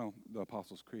 the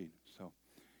Apostles' Creed. So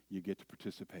you get to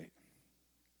participate.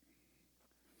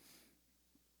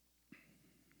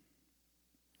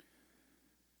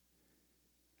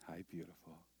 Hi,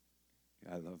 beautiful.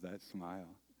 I love that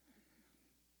smile.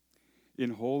 In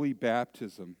holy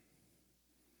baptism,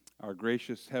 our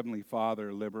gracious Heavenly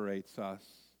Father liberates us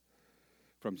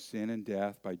from sin and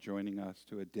death by joining us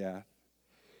to a death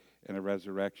and a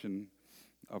resurrection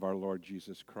of our Lord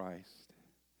Jesus Christ.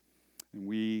 And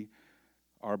we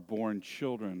are born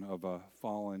children of a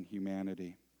fallen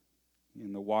humanity.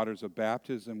 In the waters of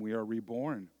baptism, we are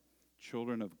reborn,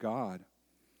 children of God,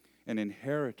 and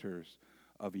inheritors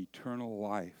of eternal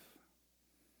life.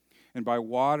 And by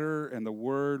water and the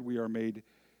Word, we are made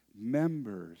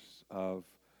members of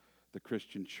the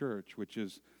Christian church, which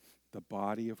is the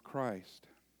body of Christ.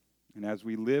 And as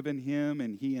we live in Him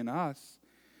and He in us,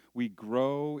 we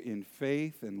grow in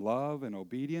faith and love and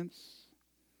obedience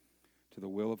to the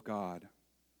will of God.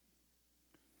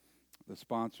 The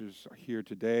sponsors here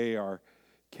today are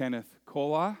Kenneth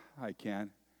Kola,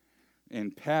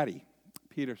 and Patty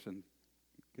Peterson.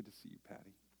 Good to see you,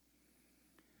 Patty.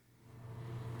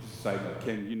 Just a side note,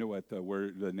 Ken, you know what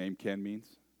the name Ken means?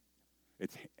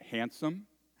 It's handsome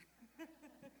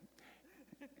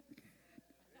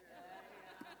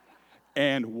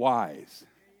and wise.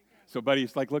 So, buddy,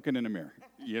 it's like looking in a mirror.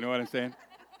 You know what I'm saying?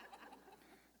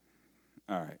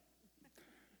 All right.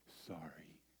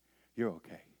 Sorry. You're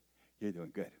okay. You're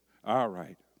doing good. All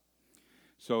right.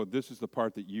 So this is the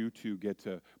part that you two get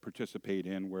to participate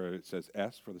in, where it says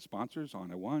S for the sponsors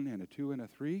on a 1 and a 2 and a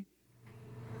 3.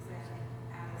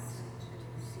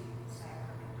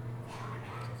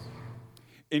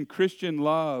 In Christian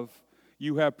love,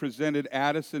 you have presented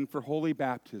Addison for holy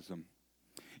baptism.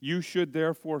 You should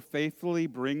therefore faithfully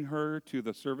bring her to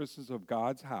the services of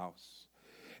God's house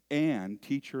and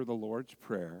teach her the Lord's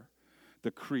Prayer, the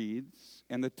creeds,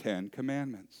 and the 10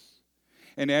 Commandments.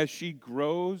 And as she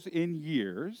grows in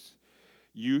years,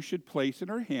 you should place in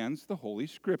her hands the Holy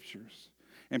Scriptures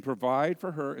and provide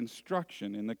for her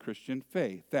instruction in the Christian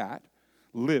faith, that,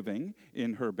 living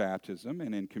in her baptism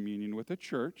and in communion with the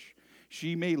church,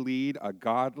 she may lead a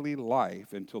godly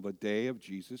life until the day of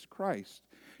Jesus Christ.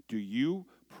 Do you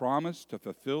promise to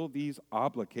fulfill these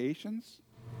obligations?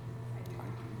 I do.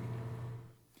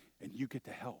 And you get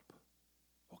to help,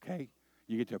 okay?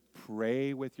 You get to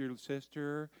pray with your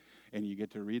sister, and you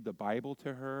get to read the Bible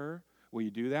to her. Will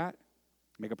you do that?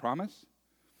 Make a promise?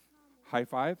 High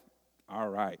five? All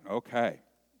right, okay.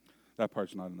 That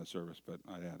part's not in the service, but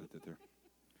I added it there.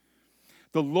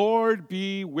 The Lord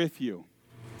be with you.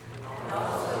 And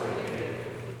also with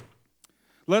you.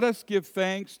 Let us give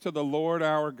thanks to the Lord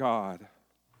our God.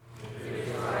 It is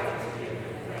right to give him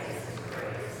thanks and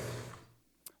praise.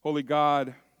 Holy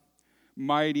God,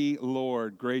 mighty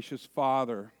Lord, gracious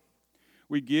Father,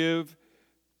 we give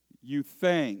you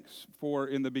thanks for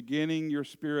in the beginning your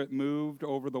Spirit moved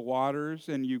over the waters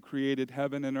and you created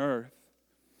heaven and earth.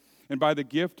 And by the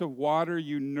gift of water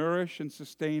you nourish and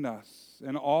sustain us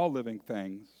and all living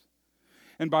things.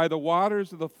 And by the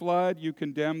waters of the flood you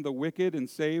condemn the wicked and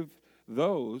save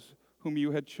those whom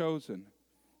you had chosen,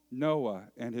 Noah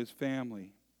and his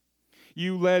family.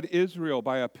 You led Israel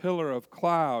by a pillar of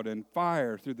cloud and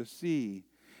fire through the sea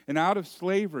and out of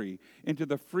slavery into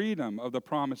the freedom of the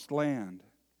promised land.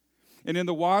 And in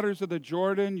the waters of the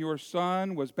Jordan, your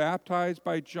son was baptized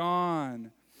by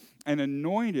John and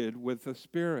anointed with the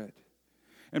Spirit.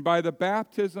 And by the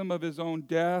baptism of his own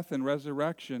death and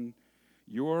resurrection,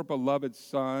 your beloved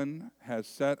Son has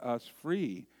set us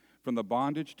free from the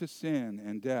bondage to sin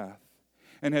and death,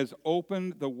 and has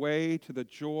opened the way to the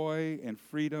joy and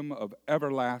freedom of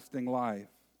everlasting life.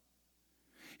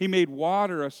 He made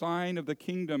water a sign of the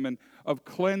kingdom and of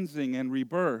cleansing and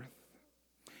rebirth.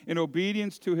 In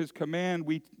obedience to his command,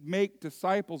 we make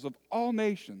disciples of all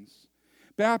nations,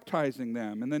 baptizing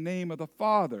them in the name of the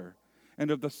Father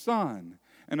and of the Son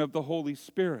and of the Holy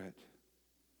Spirit.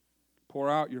 Pour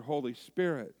out your Holy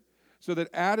Spirit so that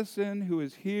Addison, who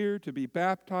is here to be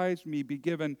baptized, may be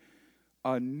given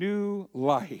a new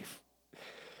life.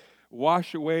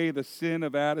 Wash away the sin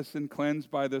of Addison,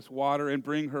 cleansed by this water, and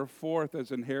bring her forth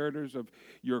as inheritors of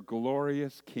your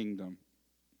glorious kingdom.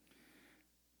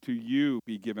 To you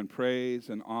be given praise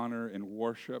and honor and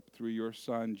worship through your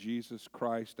Son, Jesus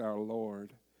Christ our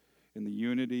Lord, in the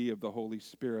unity of the Holy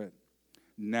Spirit,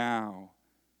 now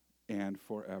and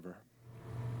forever.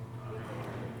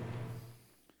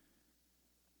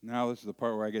 Now this is the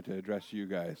part where I get to address you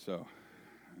guys, so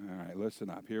all right, listen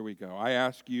up. Here we go. I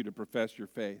ask you to profess your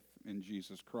faith in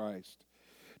Jesus Christ,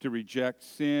 to reject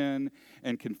sin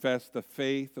and confess the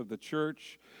faith of the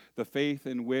church, the faith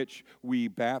in which we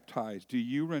baptize. Do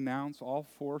you renounce all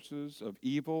forces of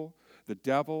evil, the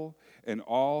devil, and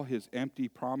all his empty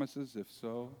promises? If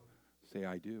so, say,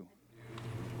 I do.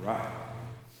 Right.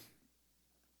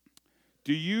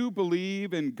 Do you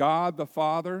believe in God the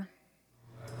Father?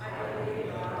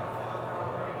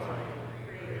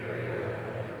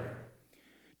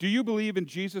 Do you believe in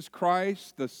Jesus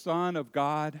Christ, the Son of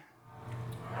God?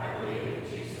 I believe in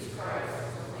Jesus Christ,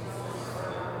 the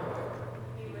Son of God.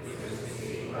 He was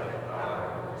conceived by the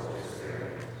power of the Holy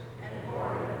Spirit and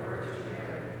born of the Virgin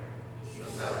Mary. He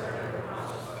suffered under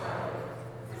Pontius Pilate,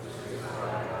 was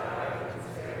crucified, died, and was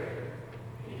buried.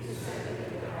 He descended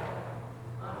into hell.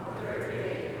 On the third day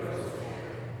he rose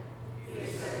again. He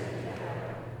ascended into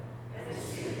heaven, and is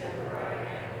seated at the right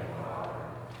hand of the Father.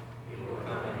 He will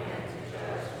come again to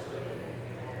judge the living and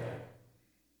the dead.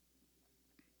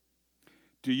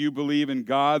 Do you believe in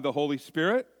God the Holy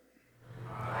Spirit?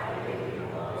 I believe in the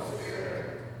Holy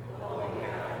Spirit, the Holy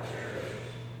Catholic Church,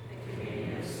 the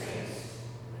communion of saints,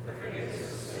 the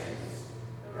forgiveness of sins,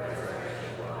 the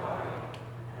resurrection of the body,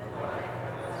 and the life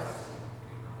everlasting.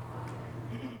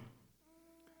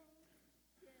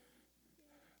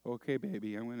 Okay,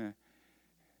 baby,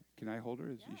 can I hold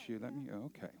her? Is she let me?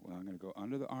 Okay, well, I'm going to go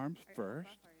under the arms first.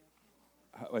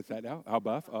 What's that now? How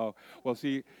buff? Oh, well,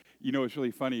 see, it's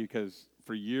really funny because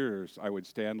for years I would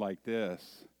stand like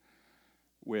this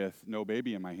with no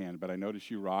baby in my hand, but I noticed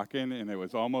you rocking, and it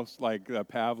was almost like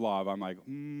Pavlov. I'm like,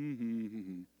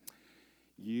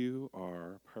 you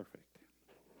are perfect.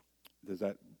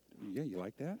 You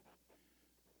like that?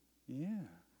 Yeah.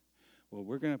 Well,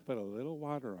 we're going to put a little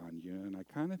water on you, and I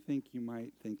kind of think you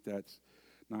might think that's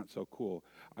not so cool.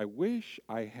 I wish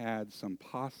I had some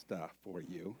pasta for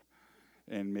you,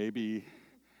 and maybe,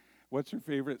 what's your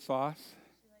favorite sauce?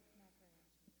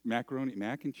 Macaroni,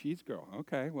 mac and cheese girl.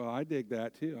 Okay, well, I dig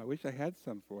that too. I wish I had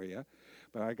some for you,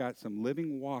 but I got some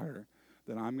living water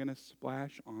that I'm going to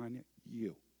splash on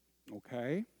you.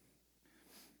 Okay?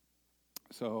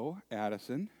 So,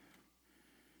 Addison,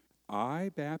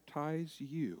 I baptize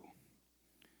you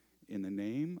in the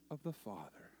name of the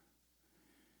Father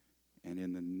and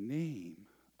in the name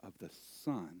of the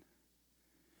Son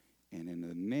and in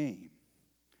the name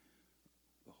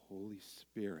of the Holy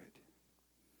Spirit.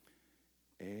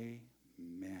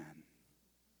 Amen.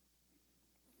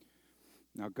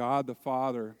 Now, God the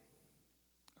Father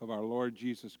of our Lord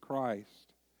Jesus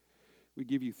Christ, we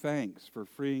give you thanks for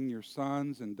freeing your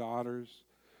sons and daughters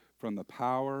from the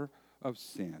power of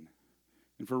sin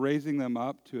and for raising them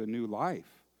up to a new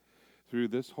life through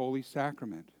this holy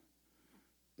sacrament.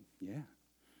 Yeah.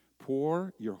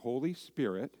 Pour your Holy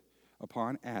Spirit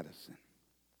upon Addison.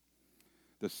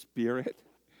 The Spirit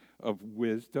of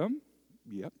wisdom,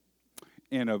 yep,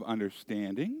 and of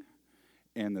understanding,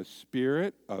 and the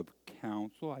Spirit of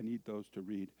counsel. I need those to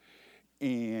read.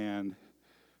 And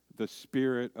the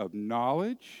Spirit of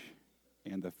knowledge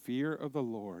and the fear of the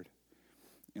Lord,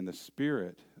 and the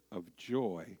Spirit of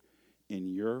joy in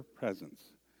your presence.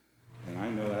 And I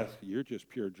know you're just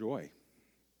pure joy.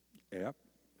 Yep.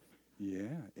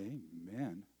 Yeah,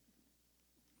 amen.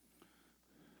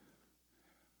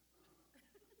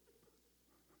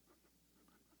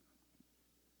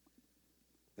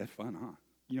 That's fun,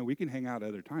 huh? We can hang out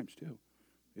other times too,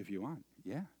 if you want.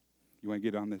 Yeah. You want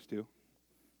to get on this too?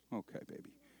 Okay,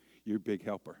 baby. You're a big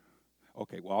helper.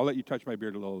 Okay, well, I'll let you touch my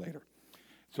beard a little later.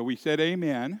 So we said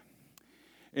amen.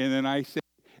 And then I said,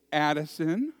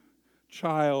 Addison,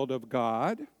 child of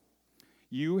God,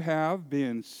 you have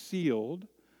been sealed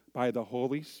by the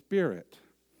Holy Spirit,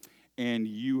 and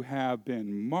you have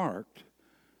been marked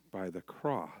by the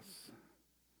cross.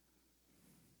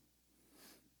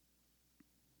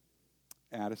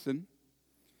 Addison,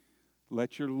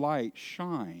 let your light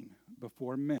shine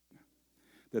before men,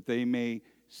 that they may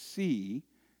see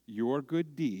your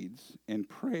good deeds and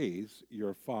praise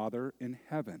your Father in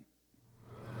heaven.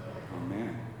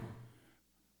 Amen.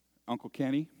 Uncle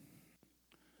Kenny,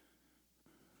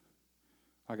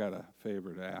 I got a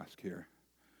favor to ask here.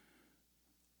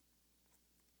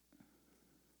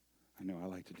 I know I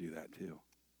like to do that too.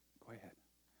 Go ahead.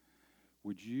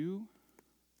 Would you?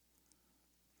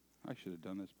 I should have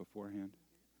done this beforehand.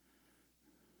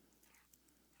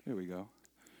 There we go.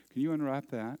 Can you unwrap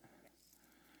that?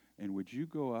 And would you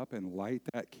go up and light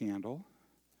that candle?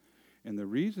 And the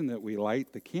reason that we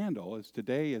light the candle is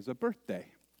today is a birthday.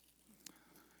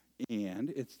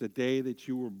 And it's the day that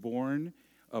you were born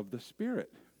of the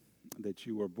Spirit, that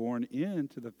you were born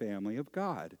into the family of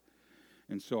God.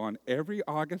 And so on every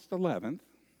August 11th,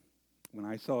 when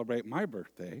I celebrate my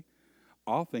birthday,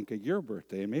 I'll think of your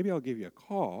birthday, and maybe I'll give you a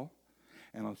call,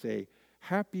 and I'll say,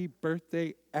 "Happy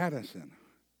birthday, Addison."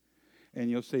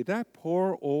 And you'll say, "That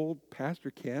poor old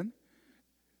Pastor Ken,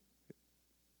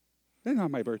 that's not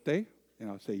my birthday." And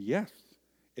I'll say, "Yes,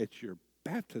 it's your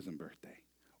baptism birthday."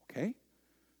 Okay?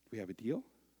 Do we have a deal?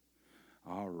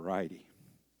 All righty.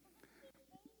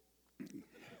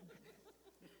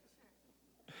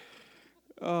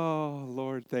 Oh,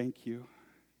 Lord, thank you.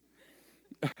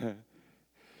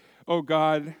 Oh,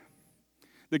 God,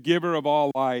 the giver of all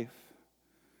life,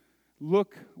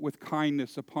 look with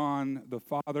kindness upon the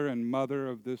father and mother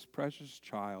of this precious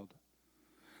child.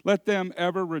 Let them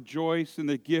ever rejoice in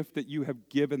the gift that you have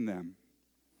given them,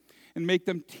 and make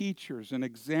them teachers and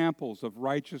examples of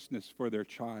righteousness for their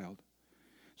child.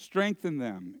 Strengthen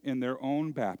them in their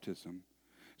own baptism,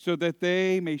 so that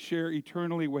they may share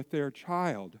eternally with their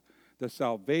child the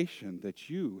salvation that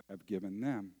you have given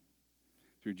them.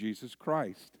 Through Jesus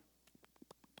Christ,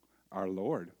 our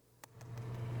Lord.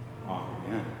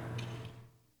 Amen.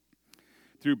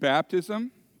 Through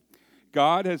baptism,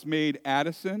 God has made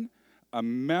Addison a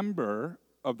member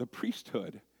of the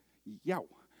priesthood. Yow.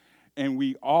 And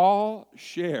we all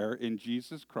share in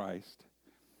Jesus Christ,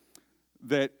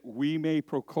 that we may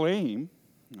proclaim,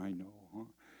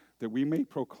 that we may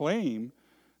proclaim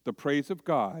the praise of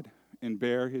God and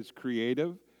bear his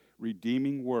creative,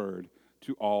 redeeming word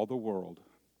to all the world.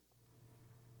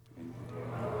 Amen.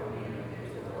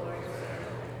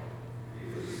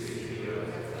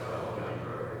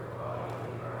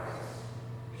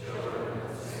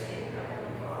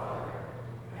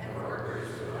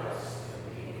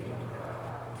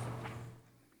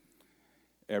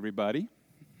 Everybody,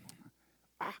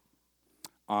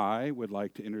 I would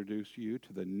like to introduce you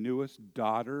to the newest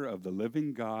daughter of the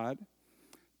living God.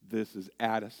 This is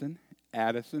Addison.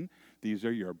 Addison, these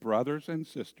are your brothers and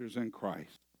sisters in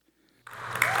Christ.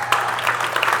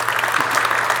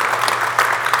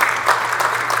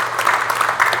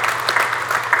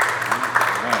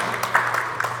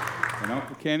 And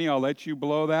Uncle Kenny, I'll let you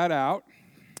blow that out.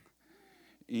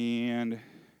 And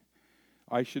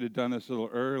I should have done this a little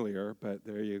earlier, but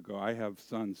there you go. I have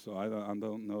sons, so I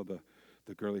don't know the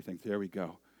girly things. There we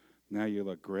go. Now you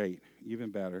look great,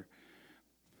 even better.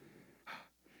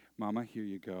 Mama, here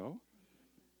you go.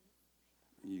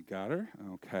 You got her?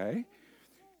 Okay.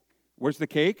 Where's the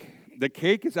cake? The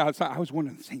cake is outside. I was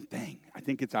wondering the same thing. I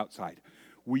think it's outside.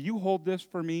 Will you hold this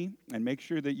for me and make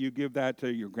sure that you give that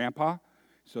to your grandpa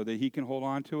so that he can hold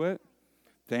on to it?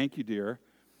 Thank you, dear.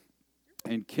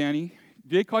 And Kenny,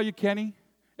 did they call you Kenny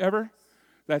ever?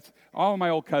 That's all my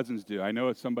old cousins do. I know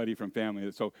it's somebody from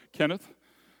family. So Kenneth,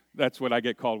 that's what I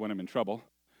get called when I'm in trouble.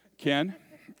 Ken,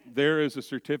 there is a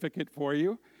certificate for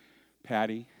you.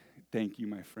 Patty, thank you,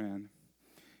 my friend.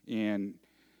 And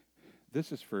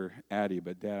this is for Addie,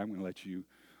 but Dad, I'm going to let you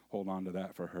hold on to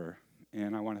that for her.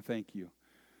 And I want to thank you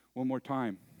one more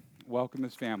time. Welcome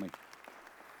this family.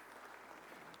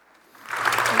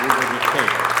 And we'll go get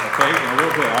cake, okay? In a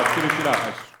little bit, I'll finish it up.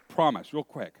 I promise, real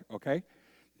quick, okay?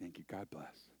 Thank you. God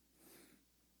bless.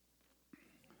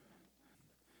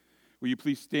 Will you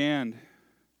please stand?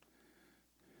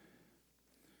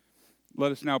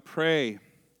 Let us now pray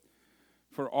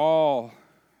for all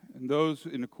and those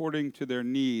in according to their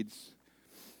needs,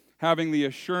 having the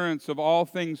assurance of all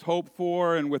things hoped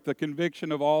for and with the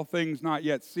conviction of all things not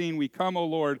yet seen. We come, O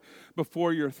Lord,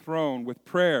 before your throne with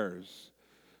prayers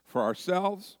for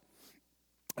ourselves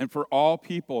and for all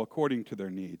people according to their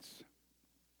needs.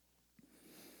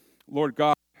 Lord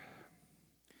God,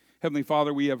 Heavenly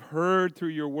Father, we have heard through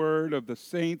your word of the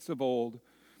saints of old,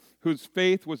 whose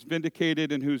faith was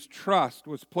vindicated and whose trust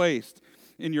was placed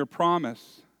in your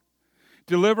promise.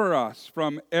 Deliver us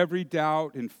from every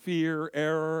doubt and fear,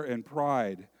 error, and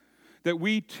pride, that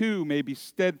we too may be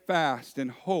steadfast in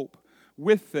hope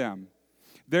with them,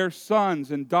 their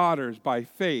sons and daughters by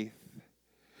faith.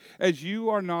 As you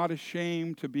are not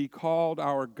ashamed to be called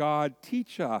our God,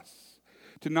 teach us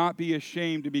to not be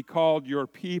ashamed to be called your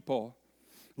people.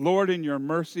 Lord, in your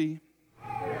mercy,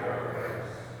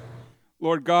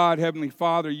 Lord God, Heavenly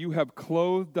Father, you have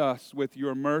clothed us with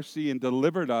your mercy and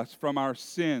delivered us from our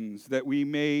sins, that we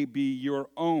may be your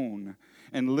own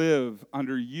and live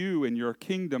under you in your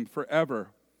kingdom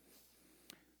forever.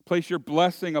 Place your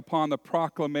blessing upon the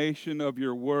proclamation of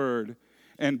your word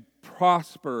and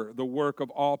prosper the work of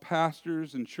all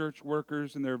pastors and church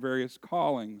workers in their various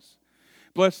callings.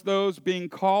 Bless those being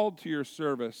called to your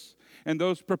service and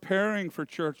those preparing for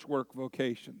church work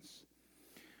vocations.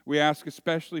 We ask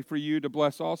especially for you to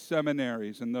bless all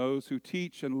seminaries and those who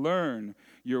teach and learn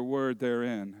your word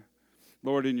therein.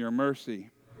 Lord, in your mercy.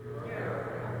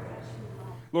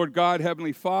 Lord God,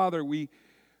 Heavenly Father, we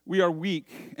are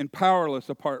weak and powerless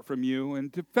apart from you,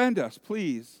 and defend us,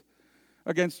 please,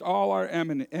 against all our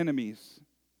enemies.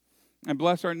 And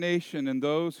bless our nation and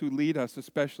those who lead us,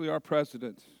 especially our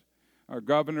president, our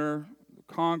governor,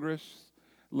 Congress,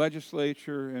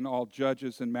 legislature, and all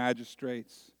judges and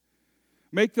magistrates.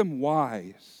 Make them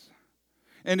wise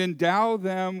and endow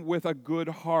them with a good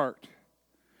heart,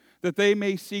 that they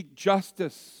may seek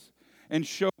justice and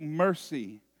show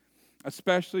mercy,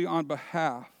 especially on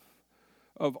behalf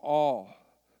of all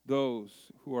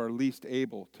those who are least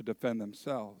able to defend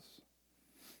themselves.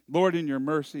 Lord, in your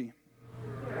mercy.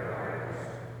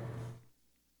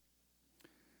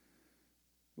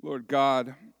 Lord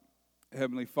God,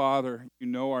 Heavenly Father, you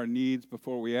know our needs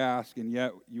before we ask, and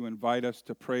yet you invite us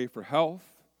to pray for health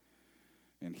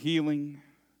and healing,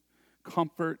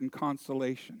 comfort and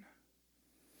consolation,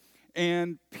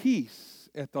 and peace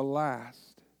at the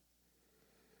last.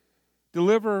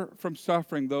 Deliver from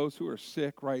suffering those who are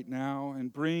sick right now,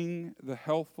 and bring the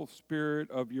healthful spirit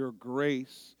of your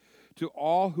grace to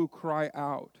all who cry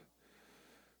out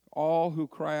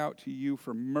to you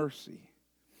for mercy,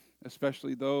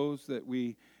 especially those that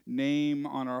we name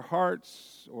on our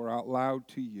hearts or out loud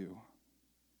to you.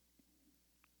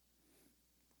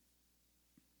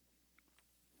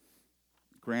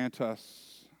 Grant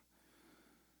us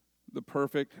the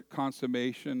perfect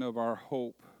consummation of our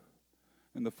hope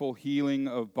and the full healing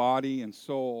of body and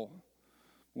soul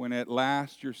when at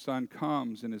last your Son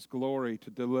comes in his glory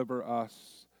to deliver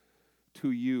us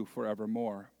to you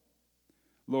forevermore.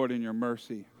 Lord, in your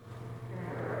mercy.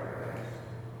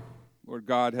 Lord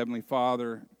God, Heavenly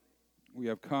Father, we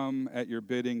have come at your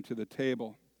bidding to the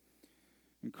table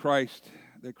in Christ,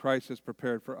 that Christ has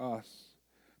prepared for us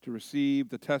to receive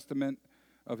the testament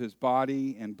of his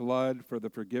body and blood for the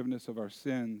forgiveness of our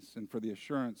sins and for the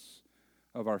assurance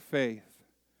of our faith.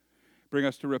 Bring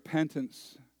us to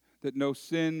repentance, that no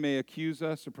sin may accuse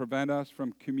us or prevent us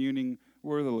from communing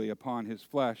worthily upon his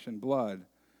flesh and blood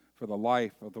for the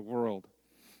life of the world.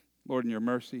 Lord, in your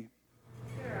mercy.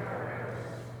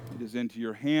 It is into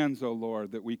your hands, O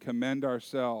Lord, that we commend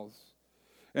ourselves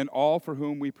and all for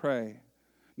whom we pray,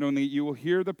 knowing that you will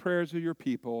hear the prayers of your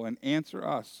people and answer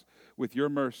us with your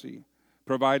mercy,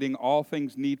 providing all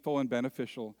things needful and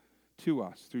beneficial to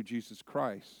us through Jesus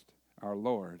Christ, our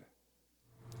Lord.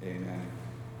 Amen.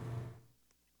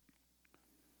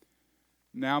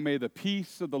 Now may the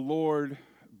peace of the Lord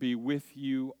be with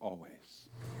you always.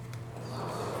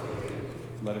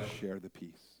 Let us share the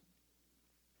peace.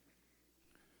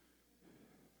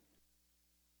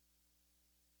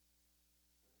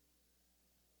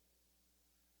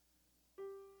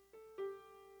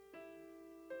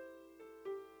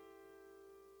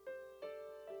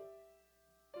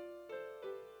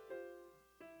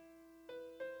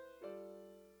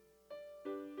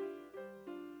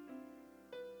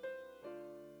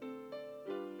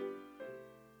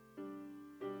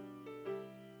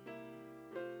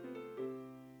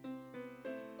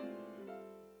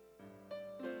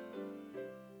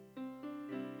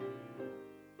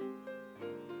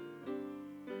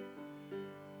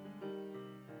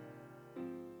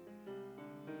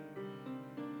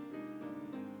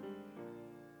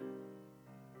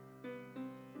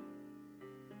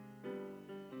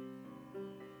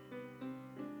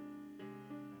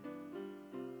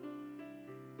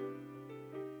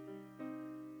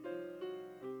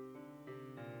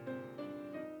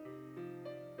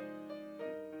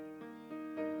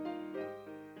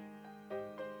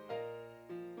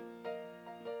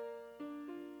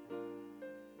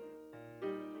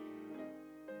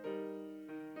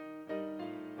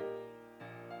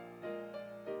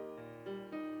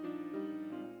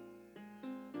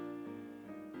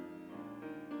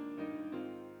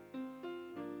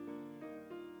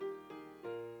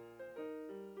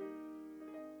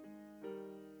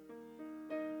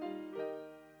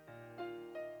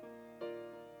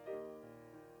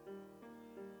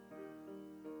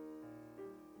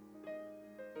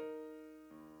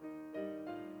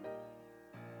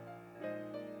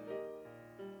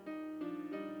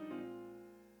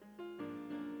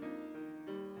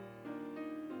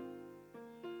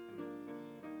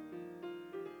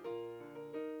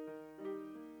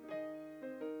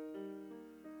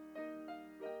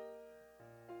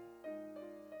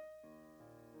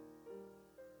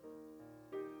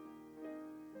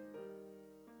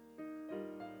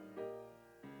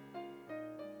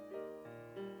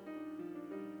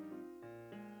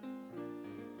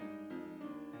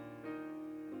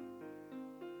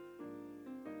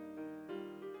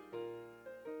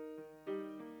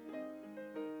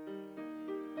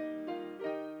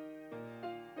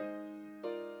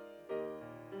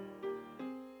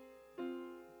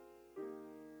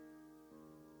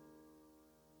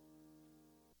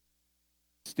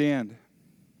 stand.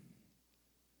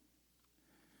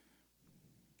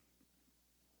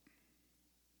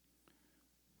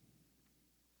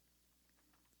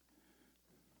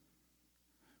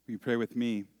 Will you pray with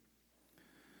me?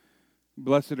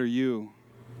 Blessed are you,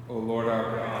 O Lord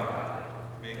our God,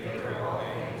 maker of all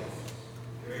things.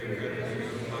 Very good is you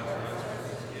who bless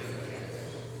us with his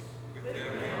gifts. With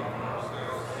them we offer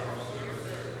ourselves for our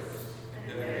service, and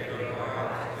dedicate our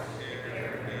lives to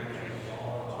care and redemption of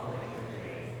all human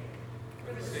beings.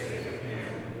 For the sake of him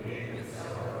who gave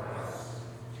himself for us,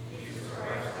 Jesus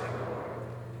Christ our Lord.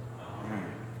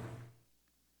 Amen.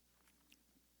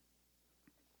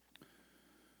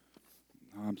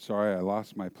 I'm sorry I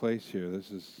lost my place here. This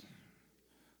is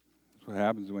what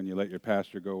happens when you let your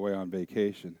pastor go away on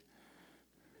vacation.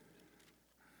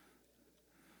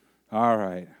 All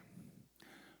right.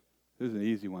 This is an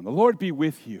easy one. The Lord be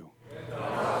with you.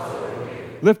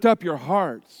 Lift up your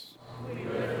hearts.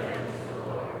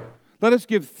 Let us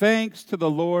give thanks to the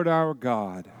Lord our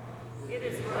God. It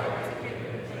is right to give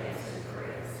him thanks and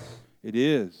praise. It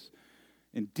is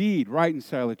indeed right and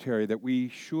salutary that we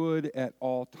should at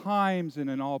all times and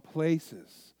in all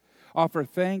places offer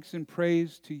thanks and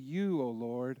praise to you, O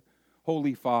Lord,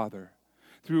 Holy Father,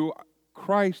 through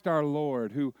Christ our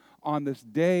Lord, who on this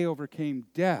day overcame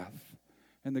death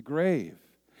and the grave,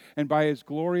 and by his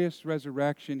glorious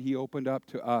resurrection he opened up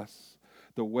to us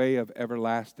the way of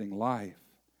everlasting life.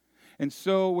 And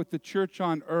so with the church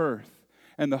on earth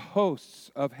and the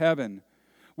hosts of heaven,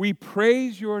 we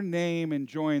praise your name and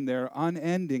join their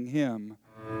unending hymn.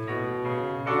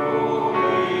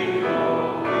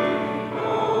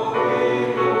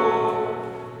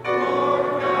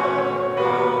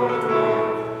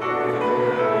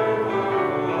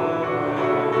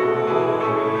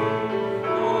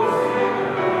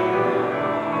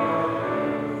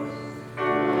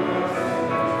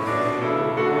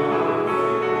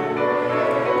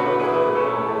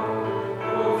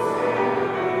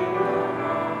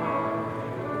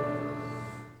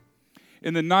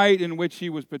 In the night in which he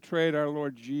was betrayed, our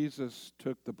Lord Jesus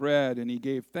took the bread and he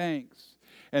gave thanks.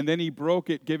 And then he broke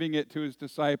it, giving it to his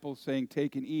disciples, saying,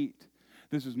 "Take and eat.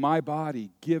 This is my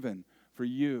body given for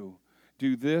you.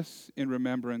 Do this in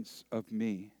remembrance of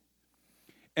me."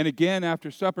 And again,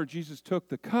 after supper, Jesus took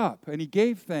the cup and he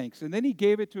gave thanks. And then he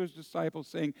gave it to his disciples,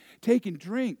 saying, "Take and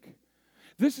drink.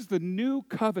 This is the new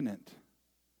covenant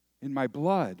in my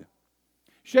blood,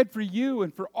 shed for you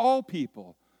and for all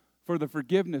people, for the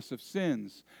forgiveness of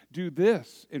sins. Do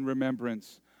this in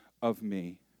remembrance of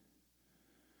me."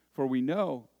 For we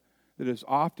know that as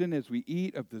often as we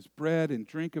eat of this bread and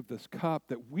drink of this cup,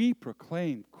 that we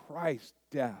proclaim Christ's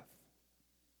death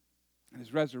and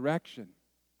his resurrection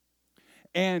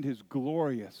and his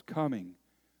glorious coming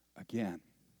again.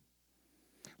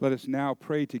 Let us now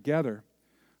pray together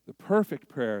the perfect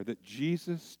prayer that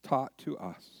Jesus taught to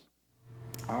us.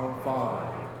 Our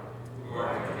Father, who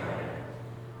art in heaven,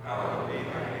 hallowed be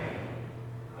thy name.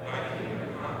 Thy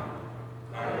kingdom come,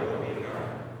 thy will be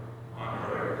done,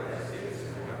 on earth as it is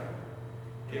in heaven.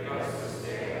 Give us this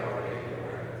day our daily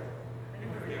bread,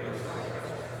 and forgive us our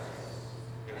trespasses,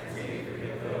 as we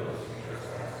forgive those who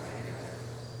trespass against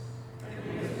us. And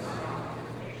lead us not into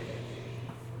temptation,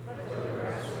 but deliver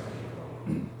us from evil.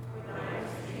 For thine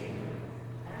is the kingdom,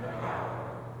 and the power,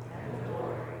 and the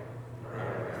glory,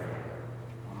 forever and ever.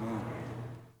 Amen.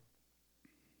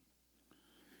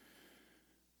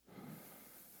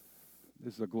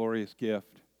 This is a glorious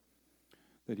gift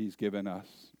that he's given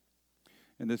us.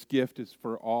 And this gift is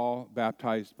for all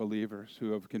baptized believers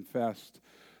who have confessed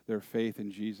their faith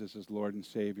in Jesus as Lord and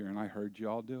Savior. And I heard you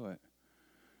all do it.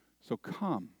 So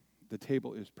come, the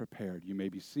table is prepared. You may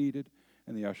be seated,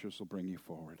 and the ushers will bring you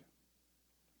forward.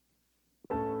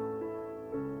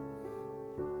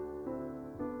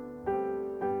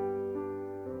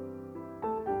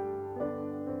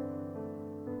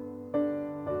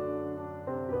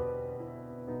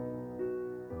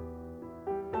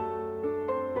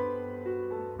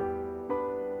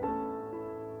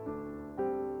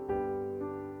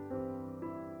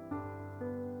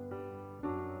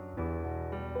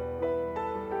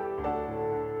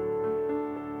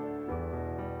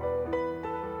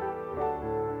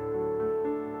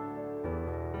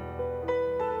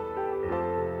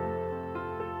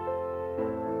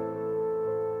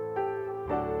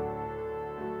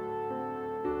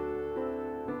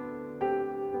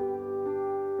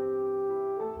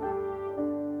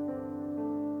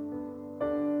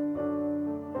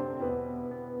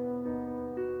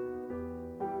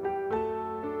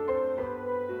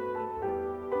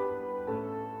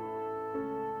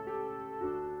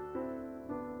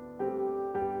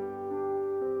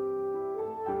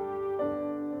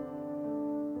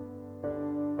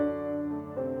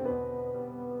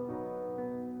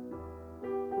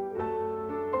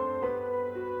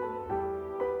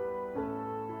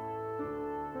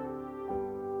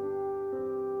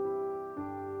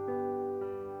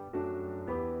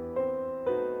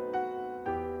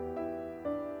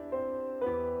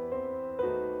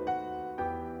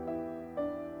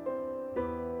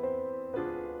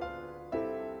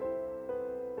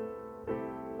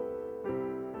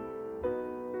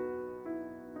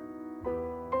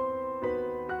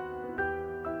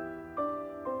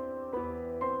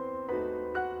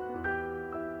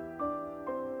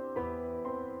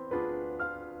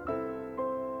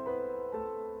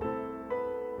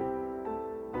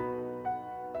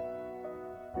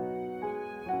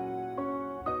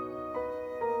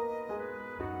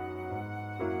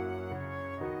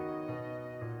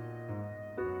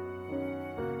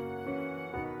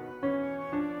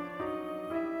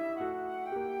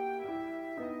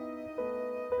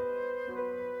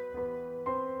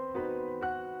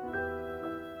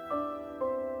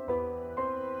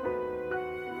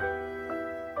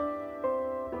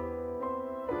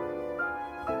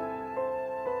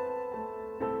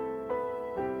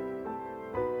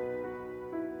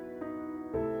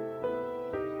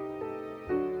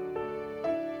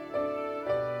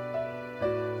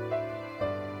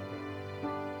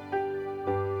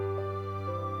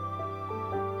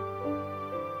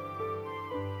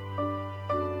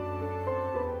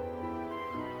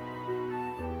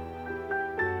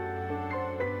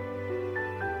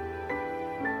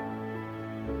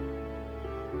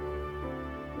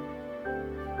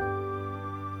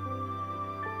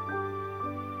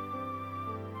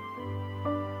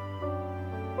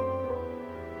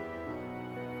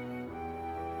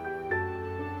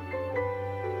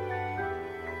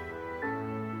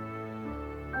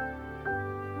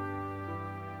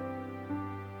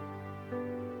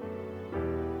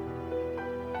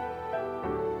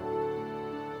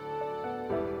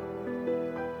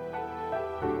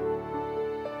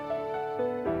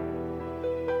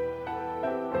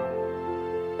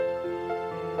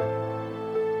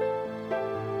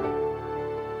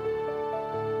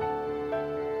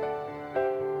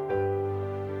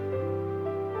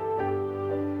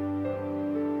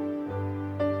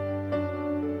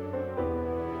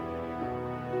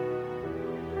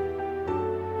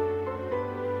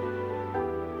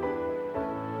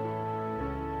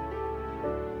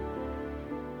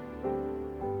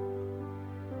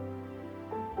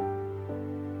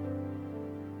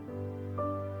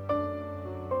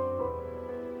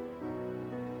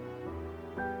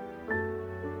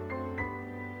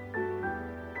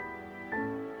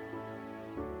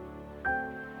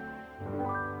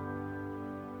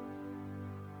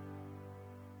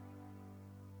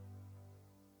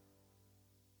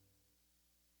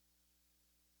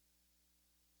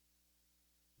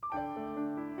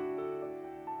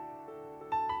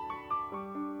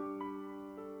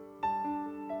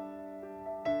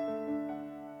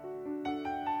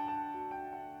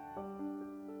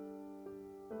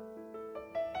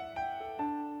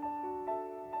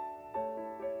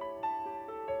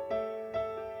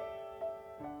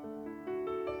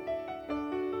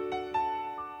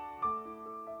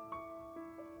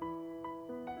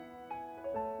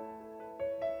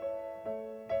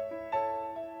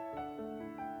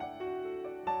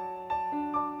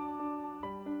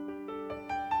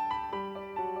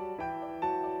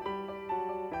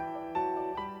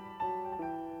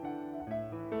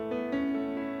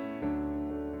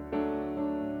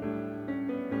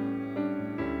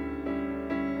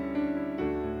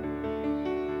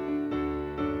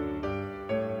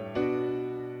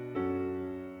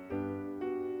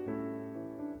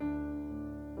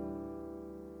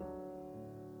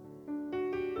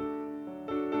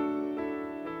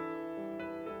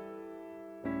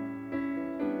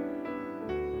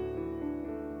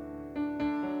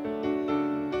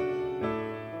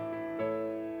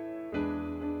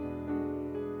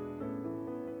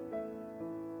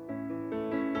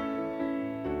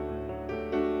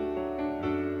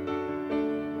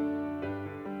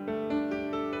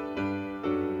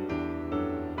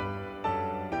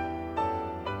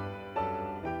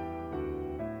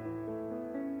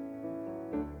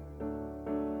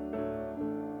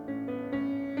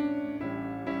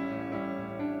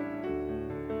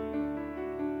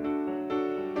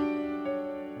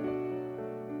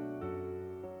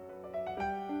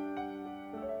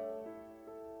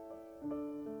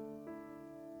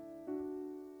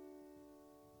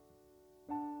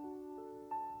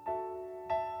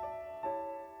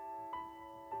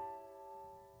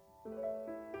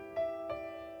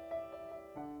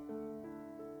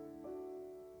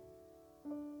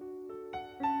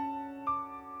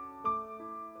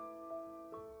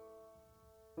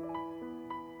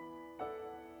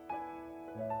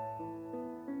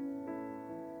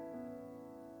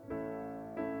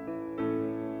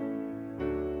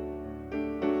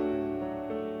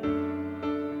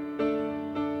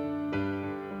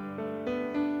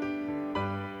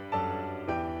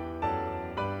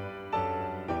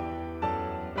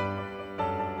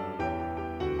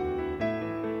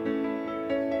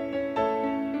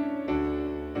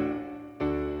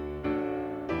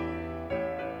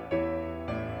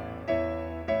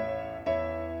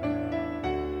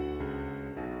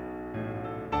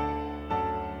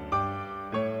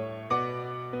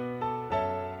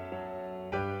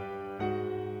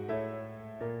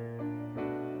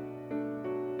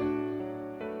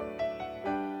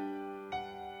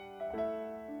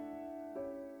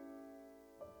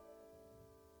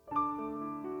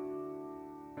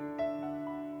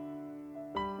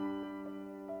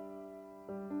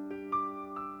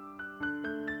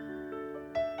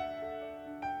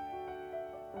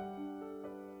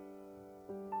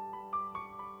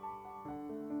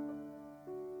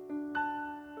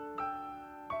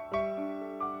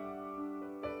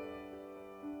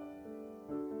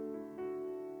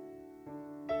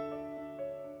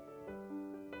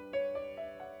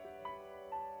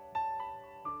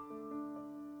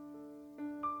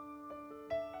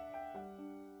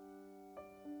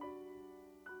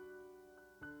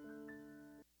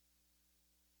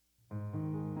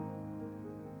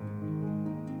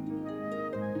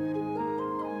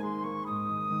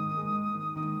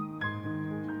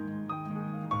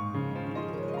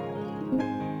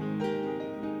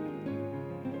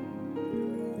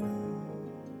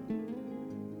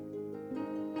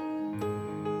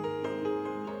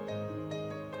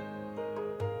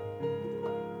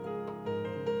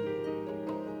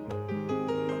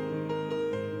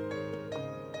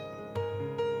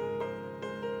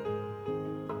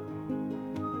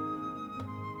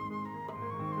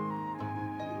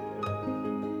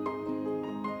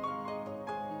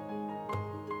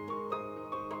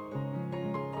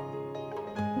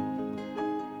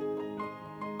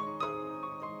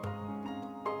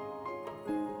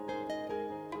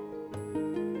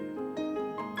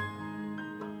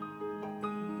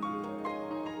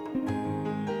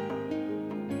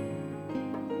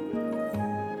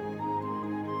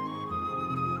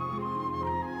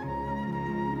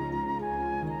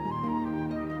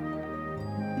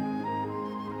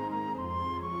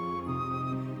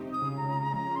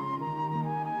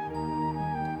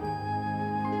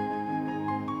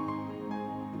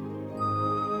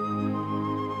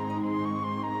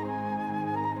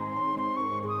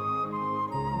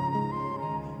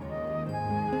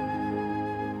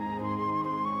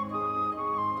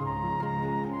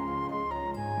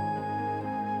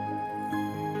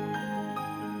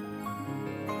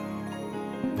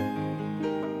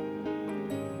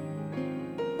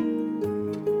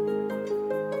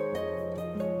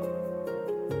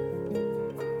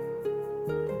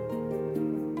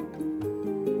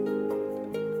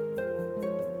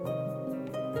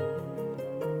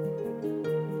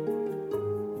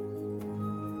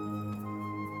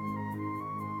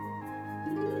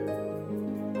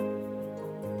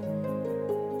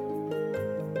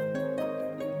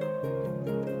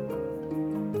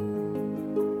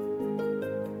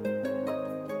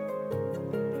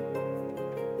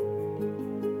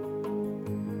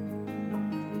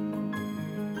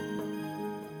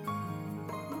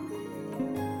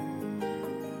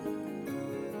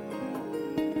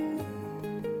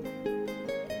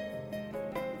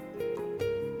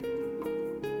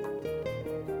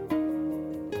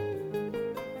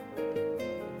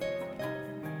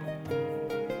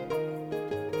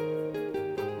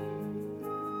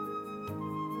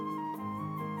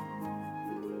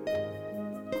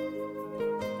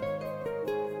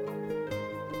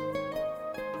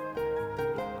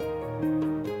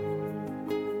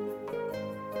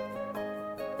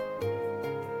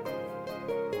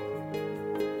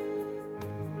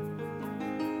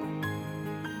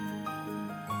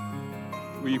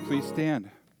 Will you please stand?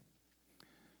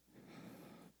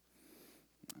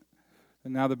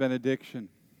 And now the benediction.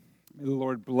 May the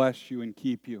Lord bless you and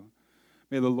keep you.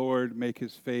 May the Lord make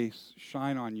his face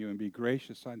shine on you and be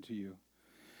gracious unto you.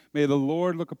 May the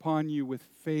Lord look upon you with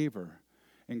favor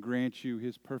and grant you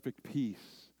his perfect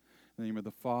peace. In the name of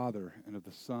the Father, and of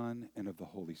the Son, and of the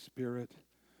Holy Spirit.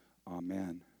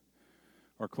 Amen.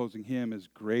 Our closing hymn is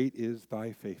Great is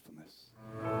Thy Faithfulness.